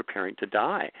is preparing to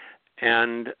die.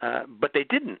 And but they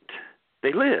didn't.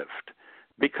 They lived,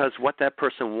 because what that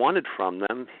person wanted from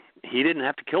them, he didn't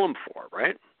have to kill them for,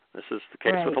 right? This is the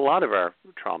case with a lot of our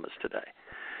traumas today.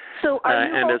 So are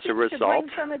you hoping as a result, to bring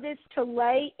some of this to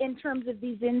light in terms of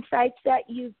these insights that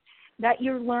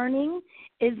you're learning?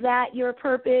 Is that your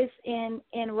purpose in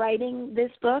writing this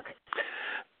book?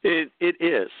 It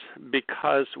is,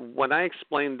 because when I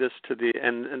explained this to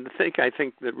and the thing I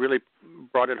think that really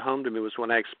brought it home to me was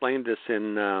when I explained this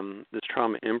in this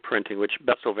trauma imprinting, which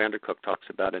Bessel van der Kolk talks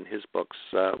about in his books.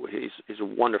 He's a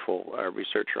wonderful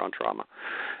researcher on trauma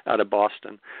out of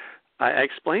Boston. I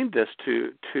explained this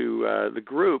to the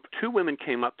group. Two women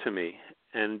came up to me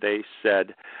and they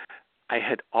said, I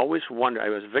had always wondered, I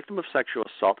was a victim of sexual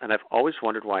assault, and I've always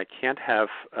wondered why I can't have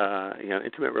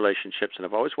intimate relationships, and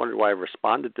I've always wondered why I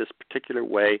responded this particular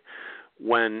way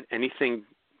when anything,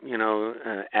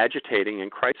 agitating and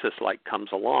crisis-like comes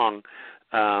along,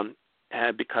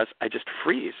 because I just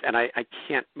freeze, and I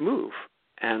can't move.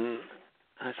 And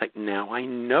I was like, now I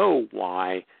know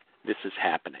why this is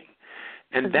happening.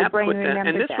 And that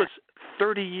this was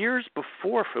 30 years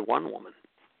before for one woman.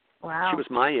 Wow. She was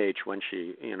my age when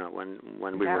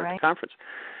when we were at the conference.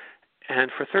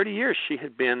 And for 30 years, she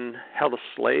had been held a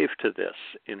slave to this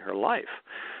in her life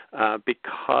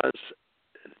because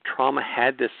trauma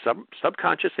had this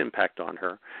subconscious impact on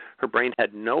her. Her brain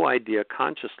had no idea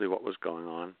consciously what was going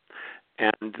on.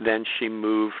 And then she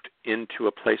moved into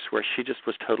a place where she just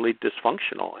was totally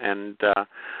dysfunctional and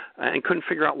couldn't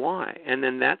figure out why. And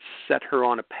then that set her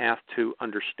on a path to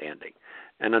understanding.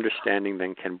 And understanding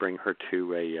then can bring her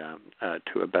to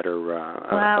a better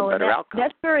outcome.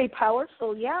 That's very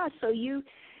powerful. Yeah. So you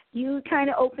kind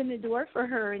of opened the door for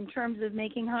her in terms of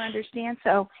making her understand.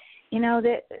 So,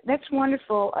 that's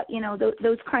wonderful.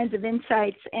 Those kinds of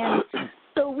insights. And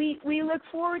so we look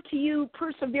forward to you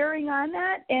persevering on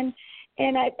that. And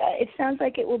it sounds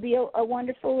like it will be a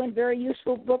wonderful and very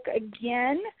useful book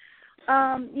again.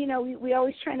 We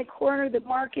always trying to corner the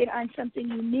market on something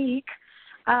unique.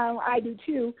 I do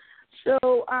too. So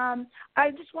I'm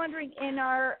just wondering, in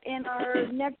our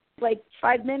next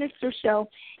 5 minutes or so,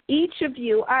 each of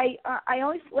you, I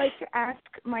always like to ask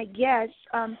my guests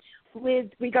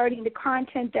regarding the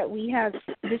content that we have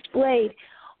displayed.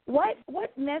 What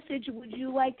message would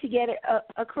you like to get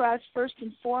across first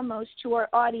and foremost to our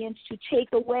audience to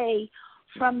take away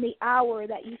from the hour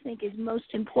that you think is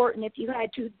most important, if you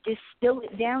had to distill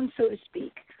it down, so to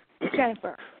speak?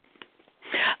 Jennifer.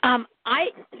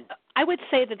 I would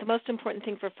say that the most important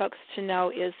thing for folks to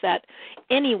know is that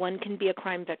anyone can be a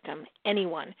crime victim.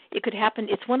 Anyone. It could happen.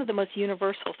 It's one of the most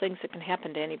universal things that can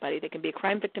happen to anybody. They can be a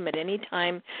crime victim at any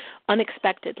time,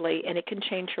 unexpectedly, and it can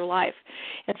change your life.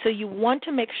 And so you want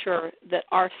to make sure that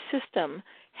our system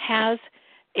has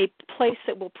a place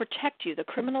that will protect you. The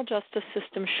criminal justice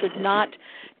system should not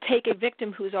take a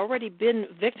victim who's already been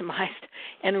victimized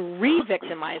and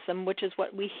re-victimize them, which is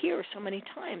what we hear so many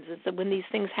times, is that when these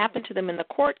things happen to them in the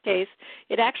court case,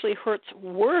 it actually hurts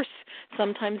worse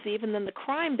sometimes even than the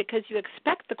crime, because you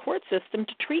expect the court system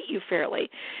to treat you fairly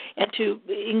and to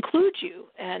include you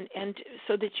and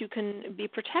so that you can be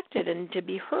protected and to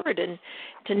be heard and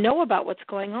to know about what's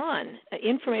going on.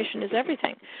 Information is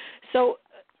everything. So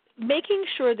making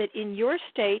sure that in your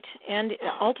state and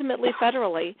ultimately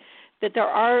federally that there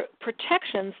are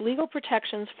protections, legal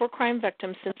protections for crime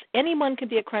victims, since anyone can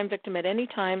be a crime victim at any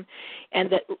time, and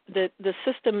that the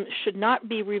system should not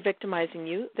be re-victimizing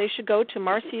you. They should go to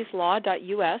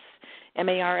marsyslaw.us,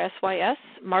 MARSYS,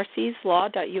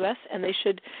 marsyslaw.us, and they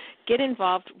should get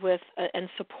involved with and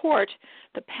support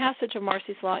the passage of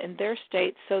Marsy's Law in their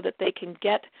state so that they can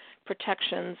get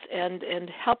protections and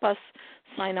help us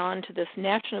sign on to this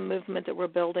national movement that we're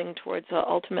building towards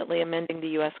ultimately amending the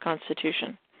U.S.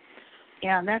 Constitution.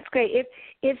 Yeah, that's great.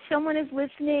 If someone is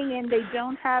listening and they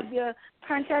don't have your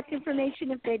contact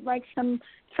information, if they'd like some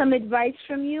advice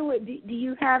from you, do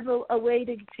you have a way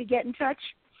to get in touch?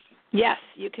 Yes,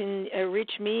 you can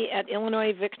reach me at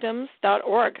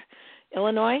IllinoisVictims.org.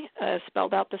 Illinois,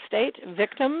 spelled out the state,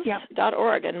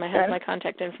 victims.org, and I have my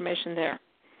contact information there.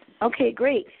 Okay,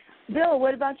 great. Bill,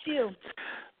 what about you?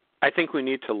 I think we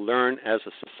need to learn as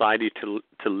a society to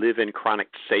live in chronic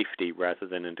safety rather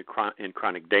than in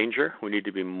chronic danger. We need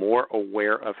to be more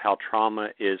aware of how trauma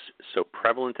is so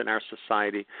prevalent in our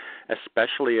society,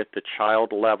 especially at the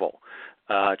child level.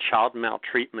 Child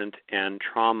maltreatment and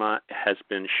trauma has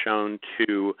been shown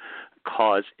to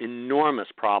cause enormous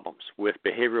problems with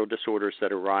behavioral disorders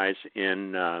that arise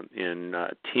in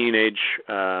their teenage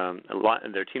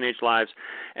lives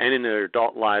and in their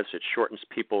adult lives. It shortens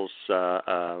people's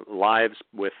lives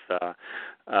with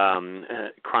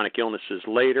chronic illnesses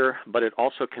later, but it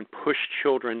also can push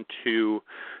children to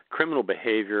criminal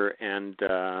behavior and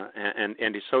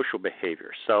antisocial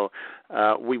behavior. So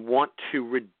we want to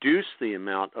reduce the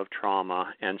amount of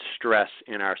trauma and stress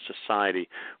in our society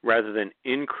rather than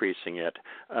increasing it,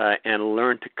 and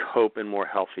learn to cope in more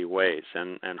healthy ways.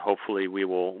 And hopefully we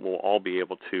will all be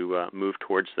able to move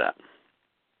towards that.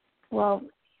 Well,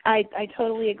 I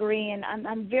totally agree, and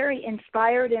I'm very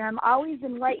inspired, and I'm always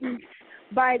enlightened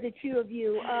by the two of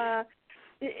you.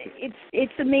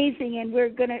 It's amazing, and we're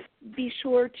going to be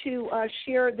sure to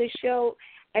share the show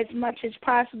as much as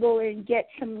possible and get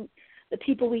the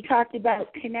people we talked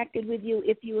about connected with you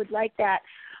if you would like that.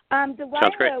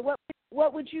 Delilah,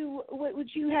 what would you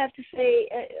have to say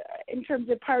in terms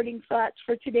of parting thoughts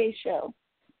for today's show?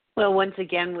 Well, once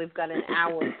again, we've got an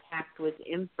hour packed with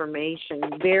information,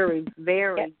 very,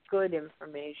 very good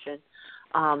information.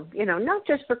 Not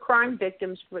just for crime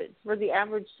victims, but for the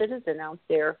average citizen out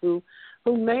there who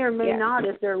may or may not,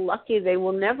 if they're lucky, they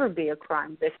will never be a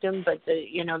crime victim. But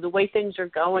the way things are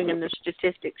going and the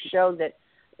statistics show that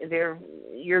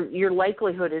your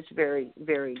likelihood is very,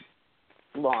 very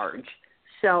large.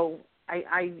 So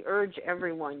I urge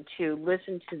everyone to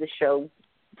listen to the show,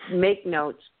 make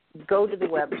notes, go to the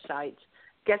websites,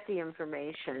 get the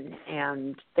information,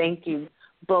 and thank you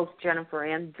both Jennifer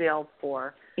and Bill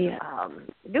for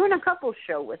doing a couples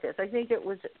show with us. I think it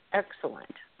was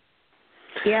excellent.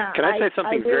 Yeah. Can I say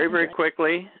something very, very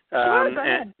quickly? Sure, go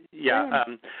ahead.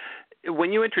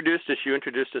 When you introduced us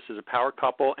as a power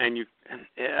couple, and you,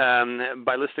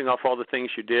 by listing off all the things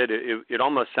you did, it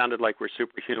almost sounded like we're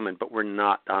superhuman, but we're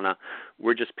not, Donna.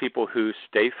 We're just people who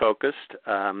stay focused,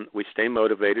 we stay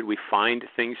motivated, we find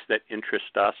things that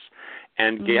interest us,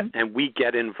 and we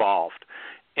get involved.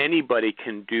 Anybody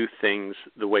can do things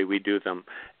the way we do them,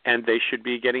 and they should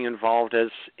be getting involved as,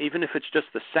 even if it's just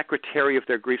the secretary of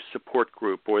their grief support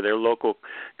group or their local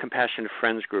Compassionate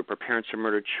Friends group or Parents of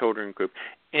Murdered Children group.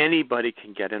 Anybody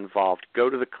can get involved. Go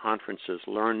to the conferences,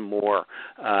 learn more,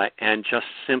 and just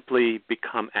simply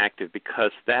become active,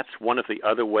 because that's one of the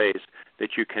other ways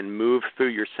that you can move through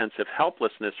your sense of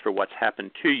helplessness for what's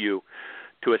happened to you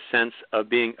to a sense of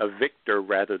being a victor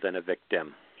rather than a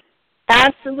victim.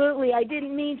 Absolutely. I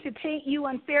didn't mean to paint you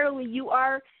unfairly. You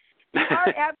are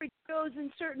average Joes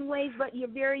in certain ways, but you're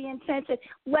very intense.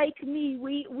 Like me,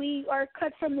 we are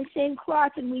cut from the same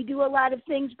cloth, and we do a lot of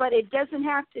things, but it doesn't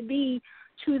have to be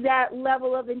to that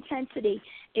level of intensity.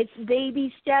 It's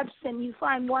baby steps, and you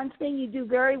find one thing you do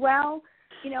very well.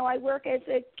 You know, I work as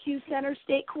a Q Center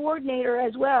state coordinator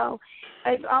as well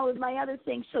as all of my other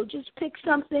things. So just pick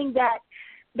something that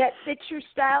fits your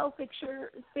style,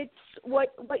 fits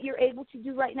what you're able to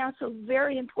do right now. So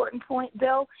very important point,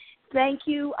 Bill. Thank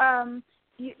you.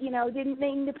 Didn't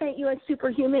mean to paint you as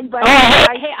superhuman, but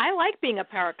I like being a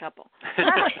power couple.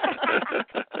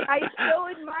 I so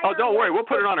admire. Oh, don't worry, we'll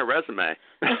put it on a resume.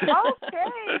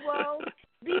 Okay, well,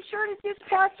 be sure to just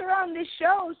pass around this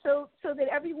show so that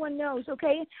everyone knows.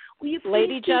 Okay, will you please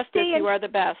Lady Justice, you are the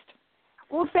best.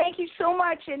 Well, thank you so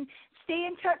much, and stay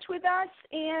in touch with us,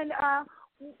 and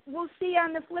we'll see you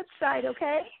on the flip side.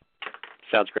 Okay.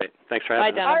 Sounds great. Thanks for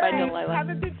having us. Bye, Donna. Bye, Delilah. Have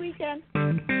a good weekend.